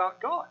children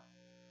about God.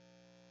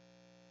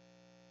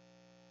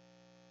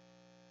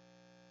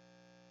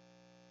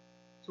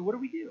 So what do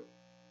we do?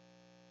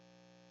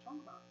 Talk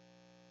about it.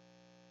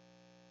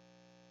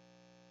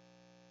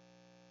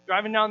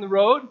 Driving down the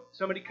road,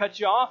 somebody cuts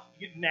you off,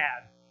 you get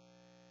mad.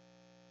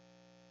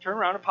 Turn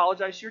around,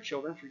 apologize to your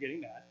children for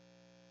getting mad,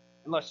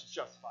 unless it's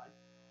justified.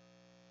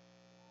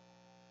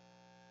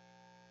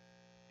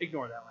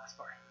 Ignore that last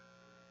part.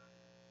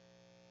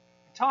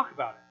 Talk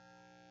about it.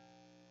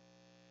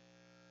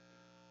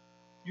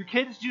 Your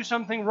kids do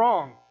something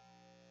wrong.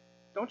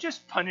 Don't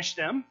just punish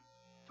them.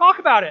 Talk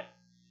about it.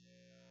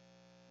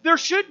 There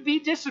should be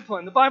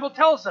discipline. The Bible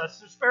tells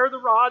us to spare the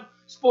rod,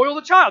 spoil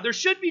the child. There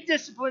should be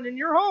discipline in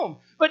your home.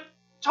 But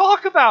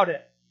talk about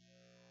it.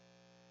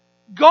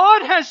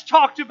 God has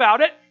talked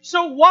about it,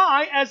 so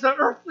why, as an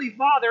earthly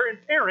father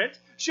and parent,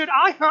 should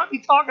I not be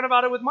talking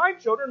about it with my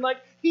children like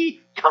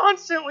He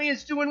constantly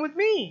is doing with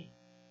me?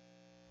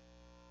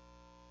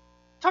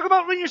 Talk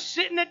about it when you're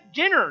sitting at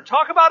dinner.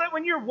 Talk about it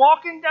when you're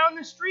walking down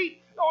the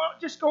street,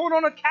 just going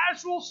on a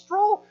casual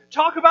stroll.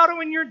 Talk about it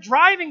when you're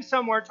driving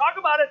somewhere. Talk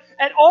about it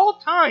at all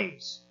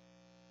times.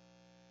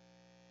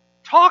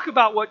 Talk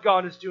about what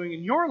God is doing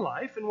in your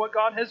life and what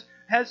God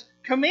has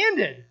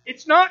commanded.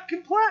 It's not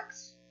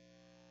complex.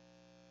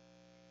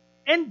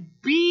 And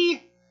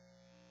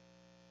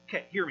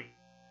hear me.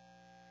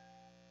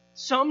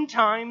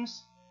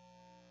 Sometimes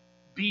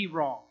be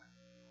wrong.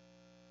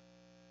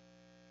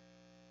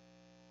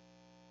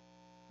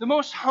 The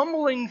most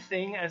humbling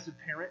thing as a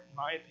parent, in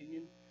my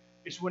opinion,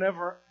 is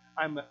whenever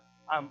I'm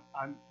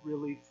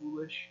really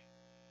foolish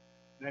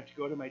and I have to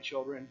go to my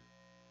children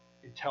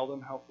and tell them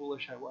how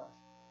foolish I was.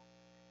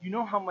 You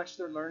know how much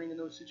they're learning in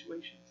those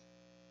situations?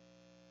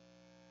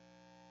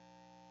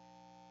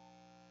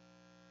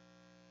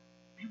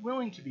 Be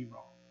willing to be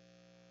wrong.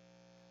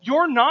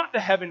 You're not the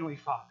Heavenly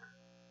Father.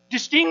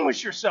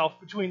 Distinguish yourself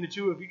between the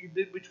two of you,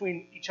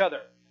 between each other.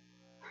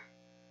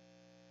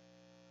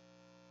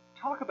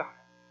 Talk about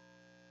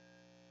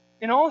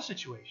it. In all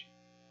situations.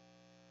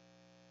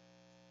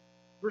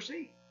 Verse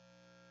 8.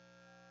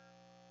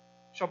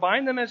 Shall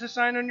bind them as a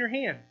sign on your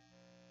hand.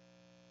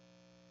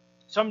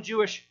 Some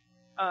Jewish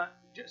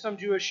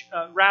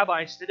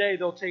rabbis today,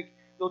 they'll take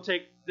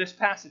this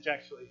passage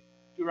actually,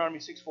 Deuteronomy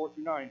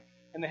 6:4-9,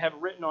 and they have it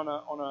written on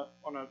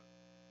a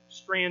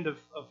strand of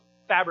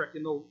fabric,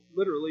 and they'll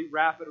literally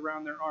wrap it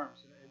around their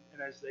arms.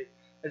 And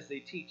as they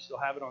teach, they'll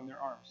have it on their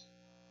arms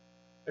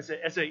as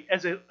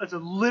a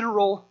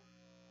literal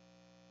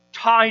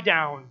tie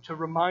down to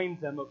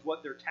remind them of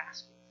what their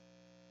task is.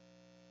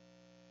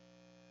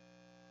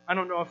 I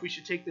don't know if we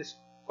should take this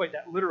quite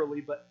that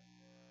literally, but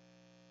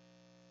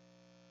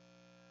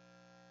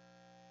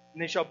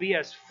and they shall be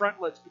as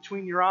frontlets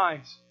between your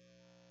eyes.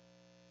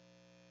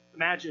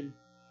 Imagine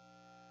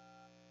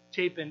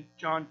taping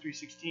John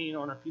 3:16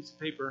 on a piece of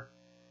paper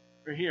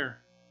right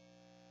here.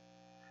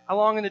 How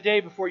long in the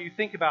day before you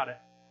think about it?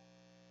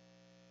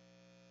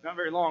 Not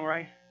very long,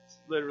 right? It's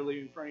literally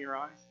in front of your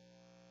eyes.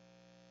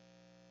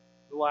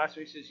 The last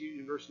one, he says,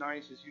 in verse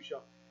 9, he says, you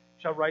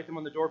shall write them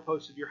on the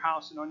doorposts of your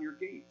house and on your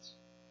gates.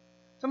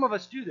 Some of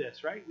us do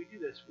this, right? We do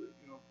this.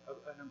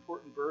 An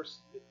important verse,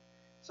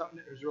 something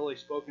that was really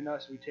spoken to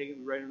us, we take it,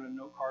 we write it on a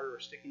note card or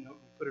a sticky note,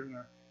 and we put it in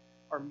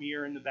our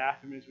mirror in the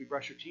bathroom as we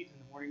brush our teeth in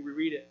the morning. We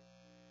read it,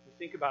 we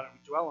think about it,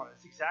 we dwell on it.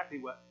 It's exactly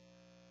what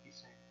he's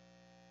saying.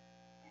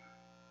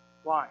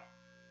 Why?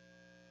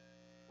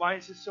 Why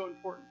is this so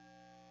important?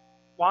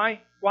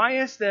 Why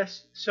is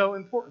this so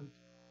important?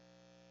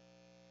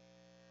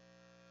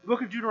 The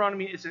book of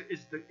Deuteronomy is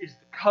the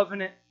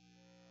covenant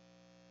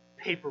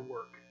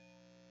paperwork,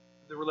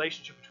 the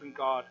relationship between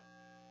God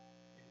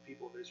and the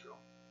people of Israel.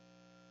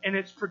 And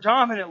it's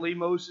predominantly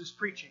Moses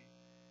preaching.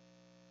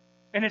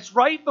 And it's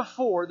right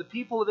before the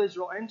people of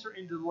Israel enter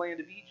into the land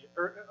of Egypt,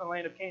 or the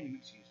land of Canaan,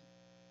 excuse me.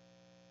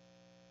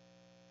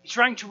 He's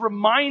trying to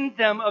remind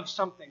them of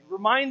something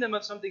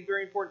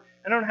very important.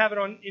 I don't have it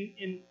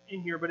in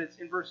here, but it's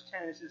in verse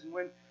 10. It says,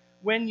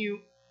 when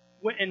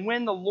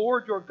the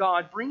Lord your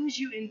God brings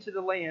you into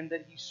the land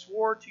that He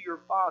swore to your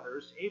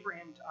fathers, to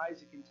Abraham, to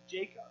Isaac, and to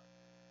Jacob,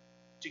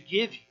 to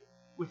give you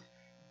with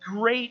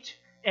great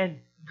and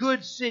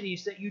good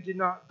cities that you did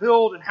not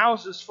build, and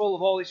houses full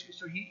of all these.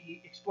 So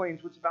he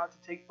explains what's about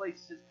to take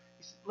place. He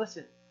says,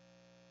 listen,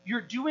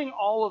 you're doing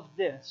all of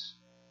this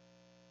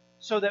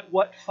so that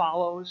what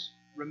follows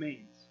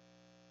remains.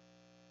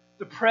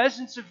 The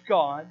presence of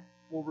God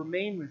will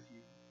remain with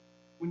you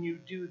when you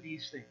do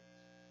these things.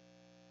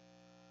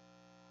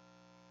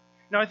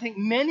 Now, I think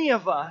many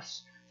of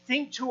us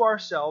think to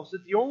ourselves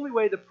that the only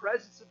way the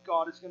presence of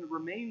God is going to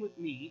remain with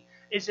me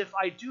is if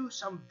I do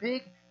some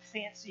big,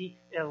 fancy,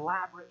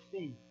 elaborate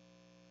thing.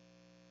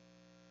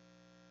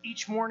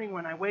 Each morning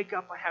when I wake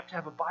up, I have to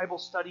have a Bible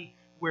study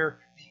where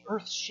the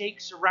earth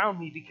shakes around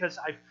me because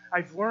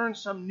I've learned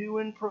some new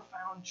and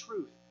profound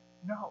truth.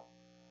 No.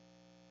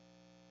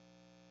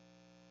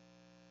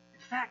 In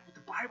fact, what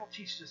the Bible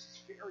teaches us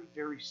is very,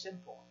 very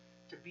simple: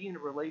 to be in a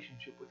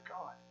relationship with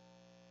God.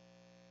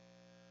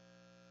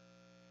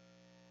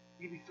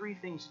 I'll give you 3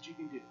 things that you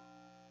can do.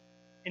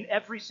 And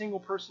every single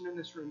person in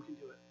this room can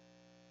do it.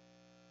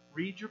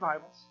 Read your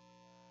Bibles,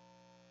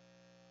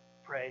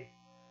 pray,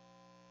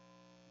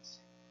 and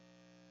sing.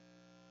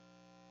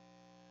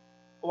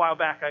 A while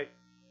back, I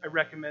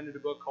recommended a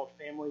book called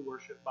Family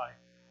Worship by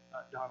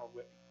Donald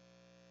Whitney.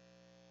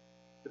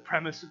 The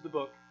premise of the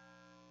book: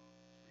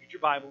 read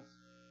your Bibles,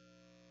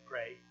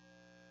 pray,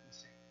 and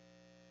sing.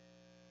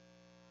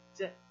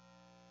 That's it.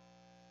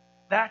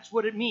 That's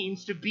what it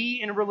means to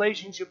be in a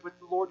relationship with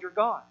the Lord your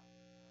God.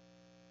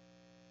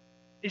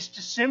 Is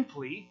to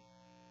simply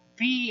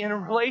be in a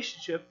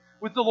relationship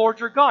with the Lord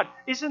your God.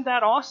 Isn't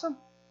that awesome?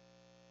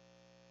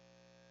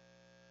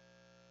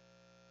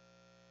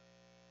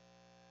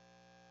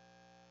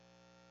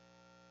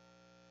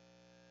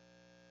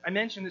 I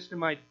mentioned this to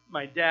my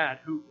dad,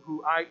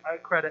 who I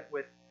credit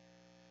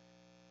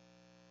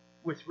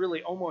with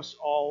really almost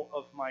all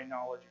of my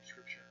knowledge of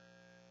Scripture.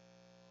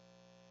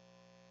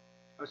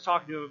 I was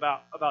talking to him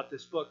about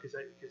this book because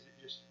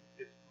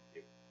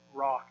it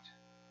rocked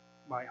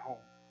my home,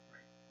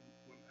 right,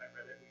 when I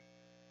read it.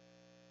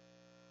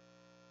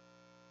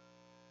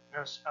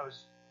 And I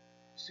was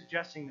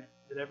suggesting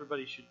that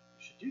everybody should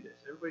do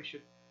this. Everybody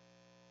should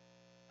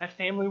have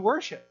family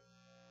worship.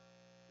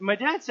 And my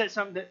dad said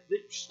something that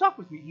stuck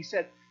with me. He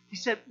said,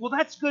 well,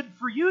 that's good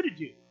for you to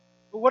do,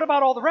 but what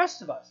about all the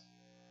rest of us?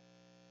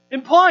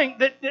 Implying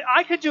that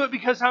I could do it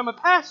because I'm a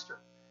pastor.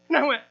 And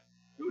I went,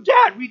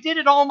 Dad, we did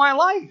it all my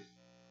life.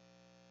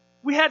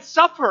 We had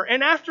supper,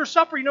 and after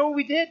supper, you know what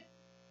we did?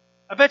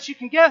 I bet you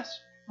can guess.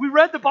 We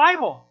read the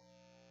Bible,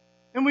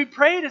 and we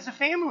prayed as a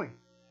family.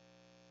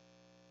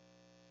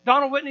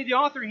 Donald Whitney, the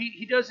author,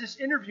 he does this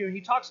interview, and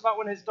he talks about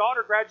when his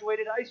daughter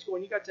graduated high school,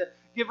 and he got to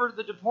give her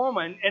the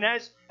diploma. And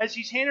as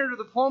he's handed her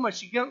the diploma,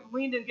 she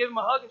leaned in and gave him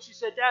a hug, and she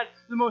said, Dad,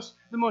 the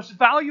most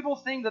valuable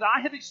thing that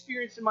I have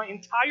experienced in my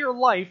entire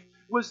life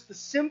was the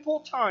simple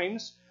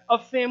times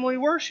of family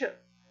worship.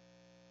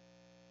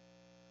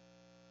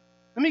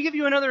 Let me give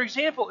you another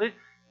example.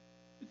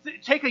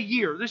 Take a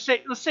year. Let's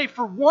say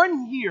for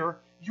 1 year,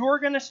 you're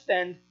going to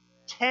spend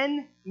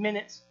 10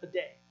 minutes a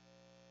day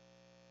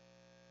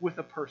with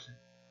a person.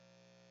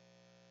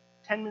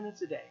 10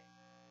 minutes a day.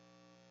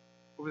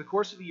 Over the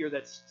course of a year,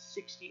 that's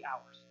 60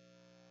 hours.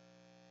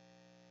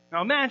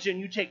 Now imagine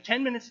you take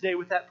 10 minutes a day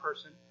with that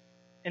person,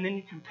 and then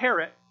you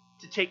compare it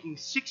to taking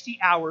 60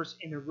 hours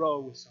in a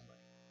row with somebody.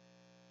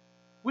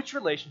 Which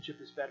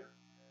relationship is better?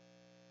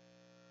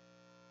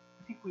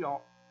 I think we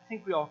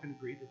all can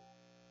agree that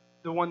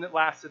the one that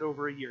lasted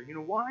over a year. You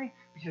know why?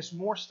 Because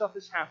more stuff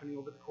is happening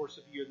over the course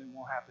of a year than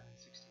will happen in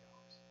 60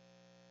 hours.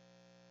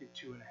 In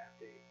 2.5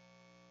 days.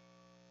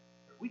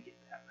 We get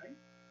that, right?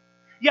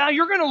 Yeah,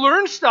 you're going to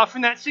learn stuff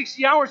in that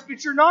 60 hours,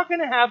 but you're not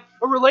going to have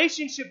a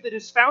relationship that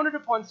is founded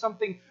upon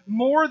something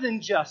more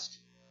than just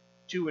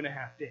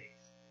 2.5 days.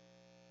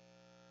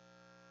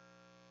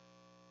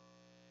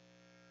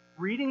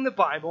 Reading the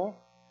Bible,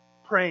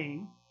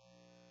 praying,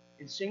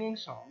 and singing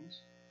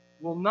songs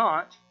will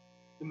not,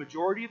 the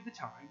majority of the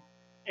time,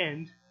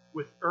 end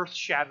with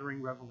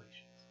earth-shattering revelations.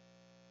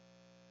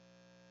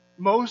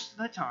 Most of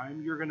the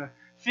time, you're going to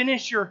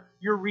finish your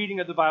reading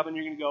of the Bible and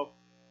you're going to go,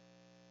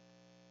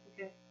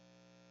 okay.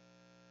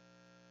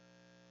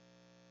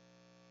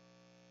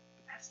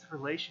 But that's the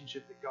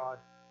relationship that God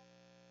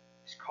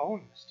is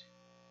calling us to.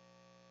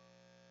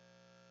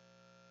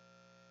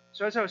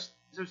 So as I was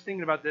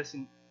thinking about this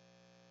and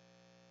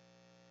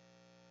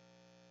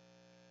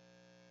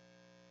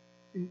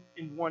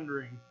in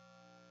wondering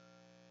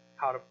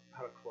how to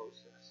close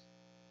this,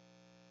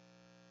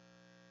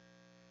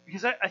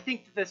 because I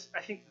think that this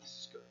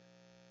is good.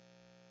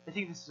 I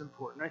think this is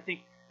important. I think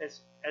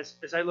as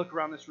I look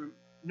around this room,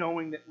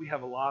 knowing that we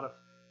have a lot of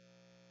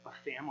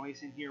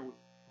families in here with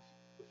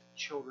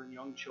children,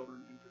 young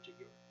children in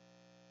particular,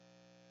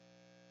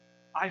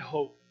 I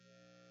hope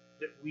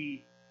that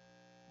we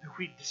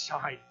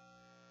decide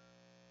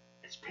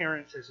as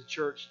parents, as a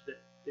church,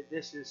 that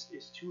this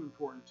is too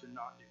important to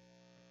not do.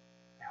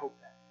 I hope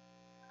that.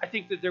 I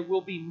think that there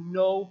will be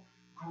no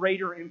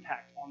greater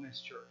impact on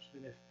this church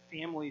than if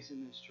families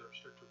in this church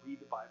start to read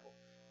the Bible,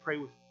 pray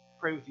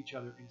with each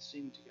other, and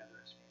sing together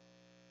as families.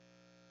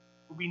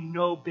 There will be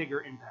no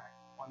bigger impact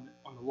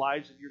on the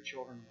lives of your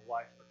children and the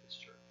life of this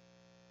church.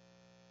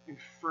 I'm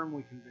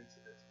firmly convinced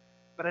of this.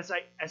 But as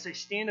I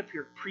stand up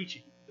here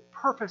preaching, the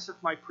purpose of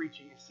my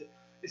preaching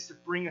is to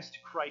bring us to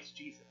Christ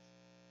Jesus.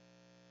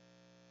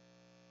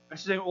 I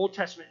say Old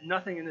Testament,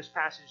 nothing in this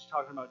passage is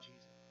talking about Jesus.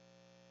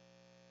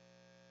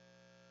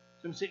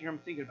 So I'm sitting here, I'm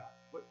thinking about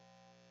it.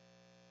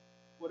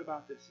 What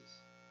about this?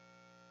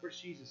 Where's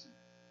Jesus in this?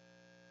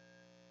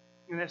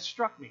 And that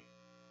struck me.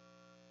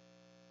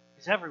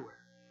 He's everywhere.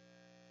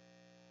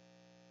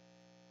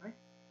 Right?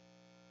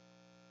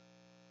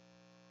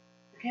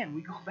 Again,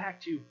 we go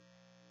back to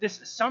this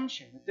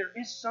assumption that there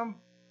is some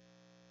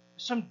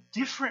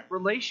different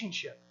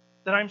relationship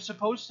that I'm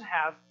supposed to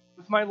have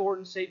with my Lord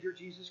and Savior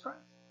Jesus Christ.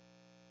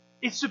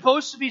 It's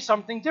supposed to be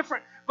something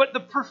different. But the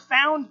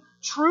profound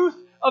truth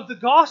of the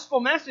gospel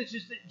message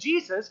is that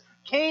Jesus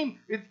came,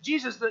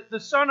 the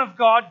Son of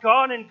God,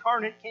 God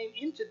incarnate, came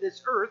into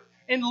this earth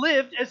and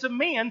lived as a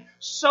man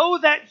so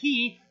that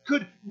he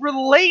could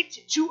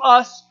relate to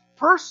us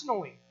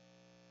personally.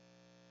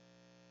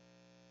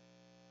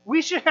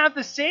 We should have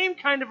the same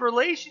kind of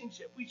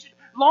relationship. We should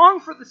long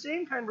for the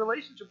same kind of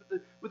relationship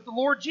with the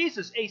Lord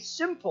Jesus. A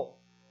simple,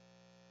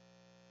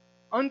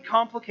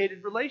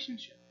 uncomplicated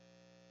relationship.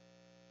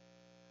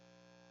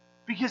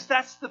 Because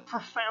that's the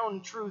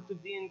profound truth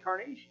of the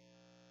incarnation.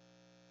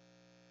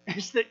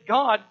 Is that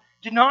God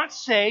did not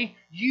say,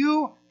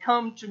 you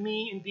come to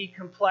me and be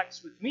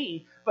complex with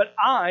me, but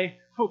I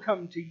will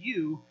come to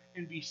you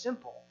and be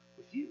simple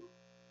with you.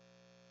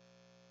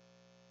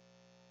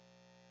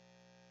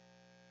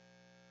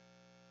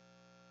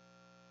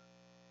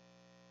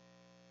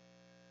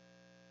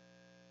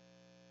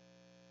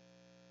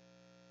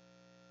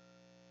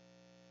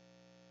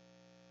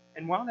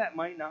 And while that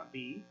might not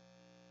be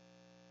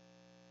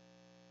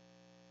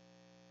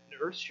an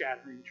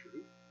earth-shattering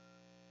truth,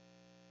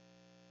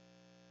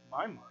 in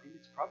my mind,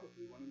 it's probably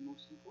one of the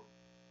most important.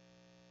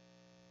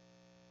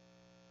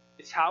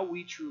 It's how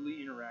we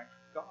truly interact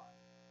with God.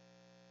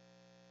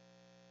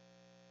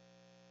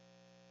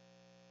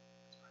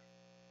 Let's pray.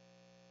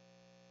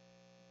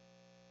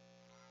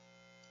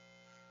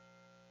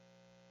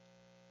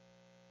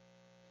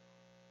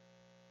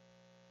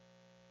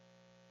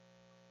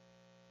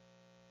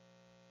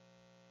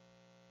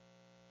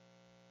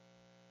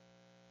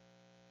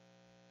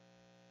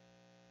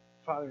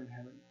 Father in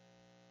heaven,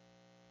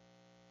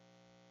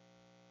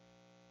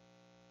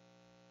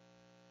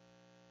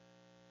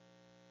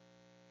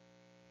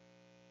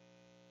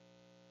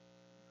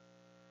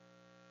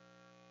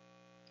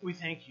 we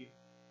thank you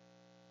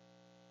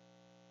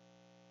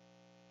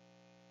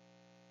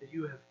that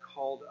you have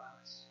called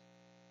us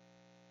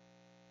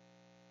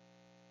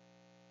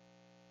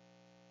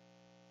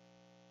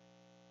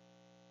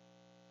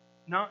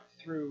not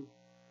through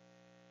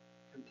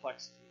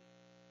complexity,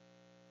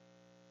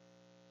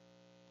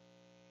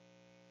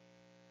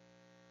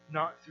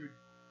 not through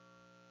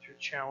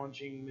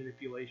challenging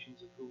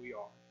manipulations of who we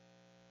are,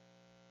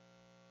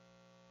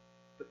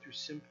 but through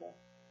simple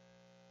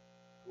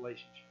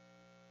relationship.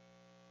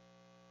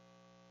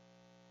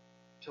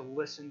 To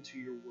listen to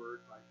your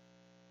word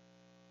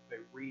by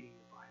reading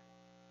the Bible.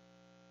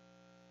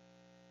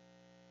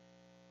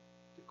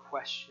 To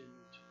question,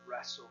 to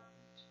wrestle,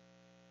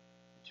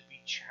 and to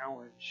be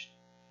challenged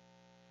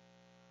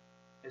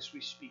as we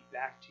speak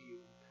back to you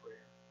in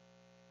prayer.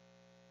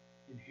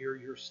 And hear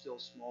your still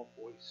small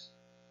voice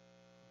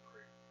in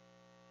prayer.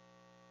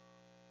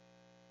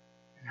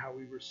 And how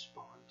we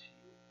respond to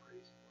you in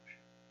praise and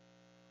worship.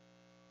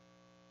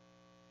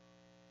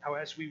 How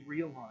as we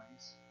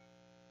realize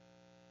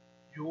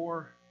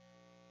your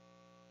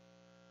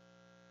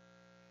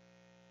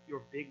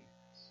bigness,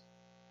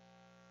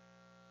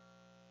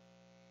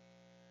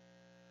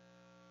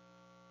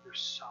 your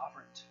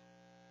sovereignty,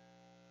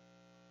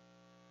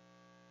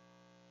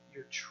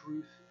 your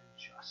truth and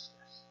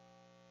justice,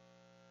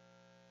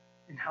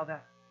 and how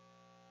that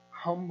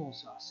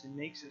humbles us and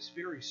makes us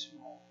very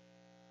small.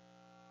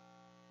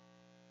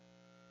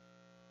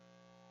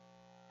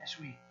 As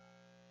we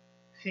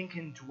think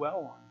and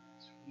dwell on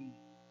this, we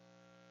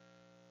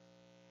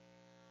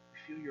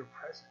feel your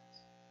presence.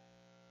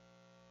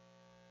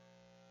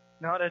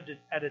 Not at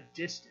a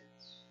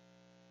distance,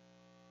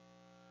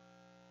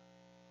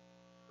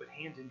 but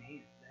hand in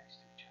hand next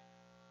to each other.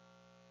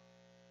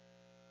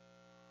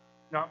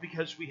 Not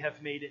because we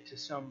have made it to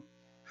some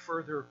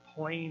further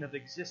plane of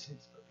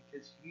existence, but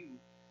because you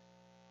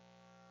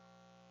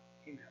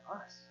came to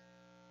us.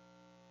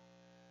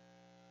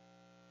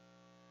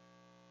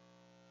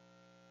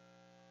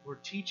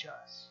 Lord, teach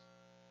us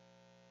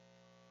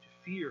to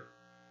fear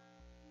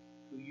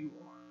who you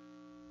are,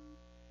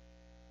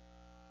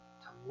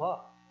 to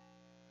love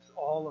with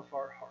all of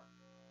our heart,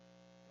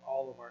 with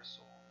all of our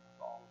soul,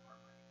 with all of our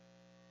might,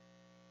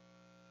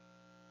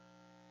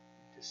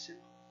 and to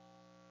simply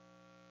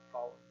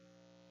follow you.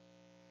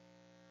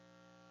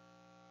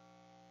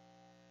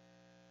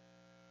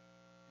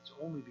 It's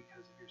only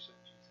because of your Son,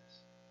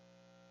 Jesus,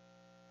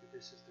 that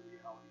this is the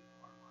reality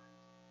of our life.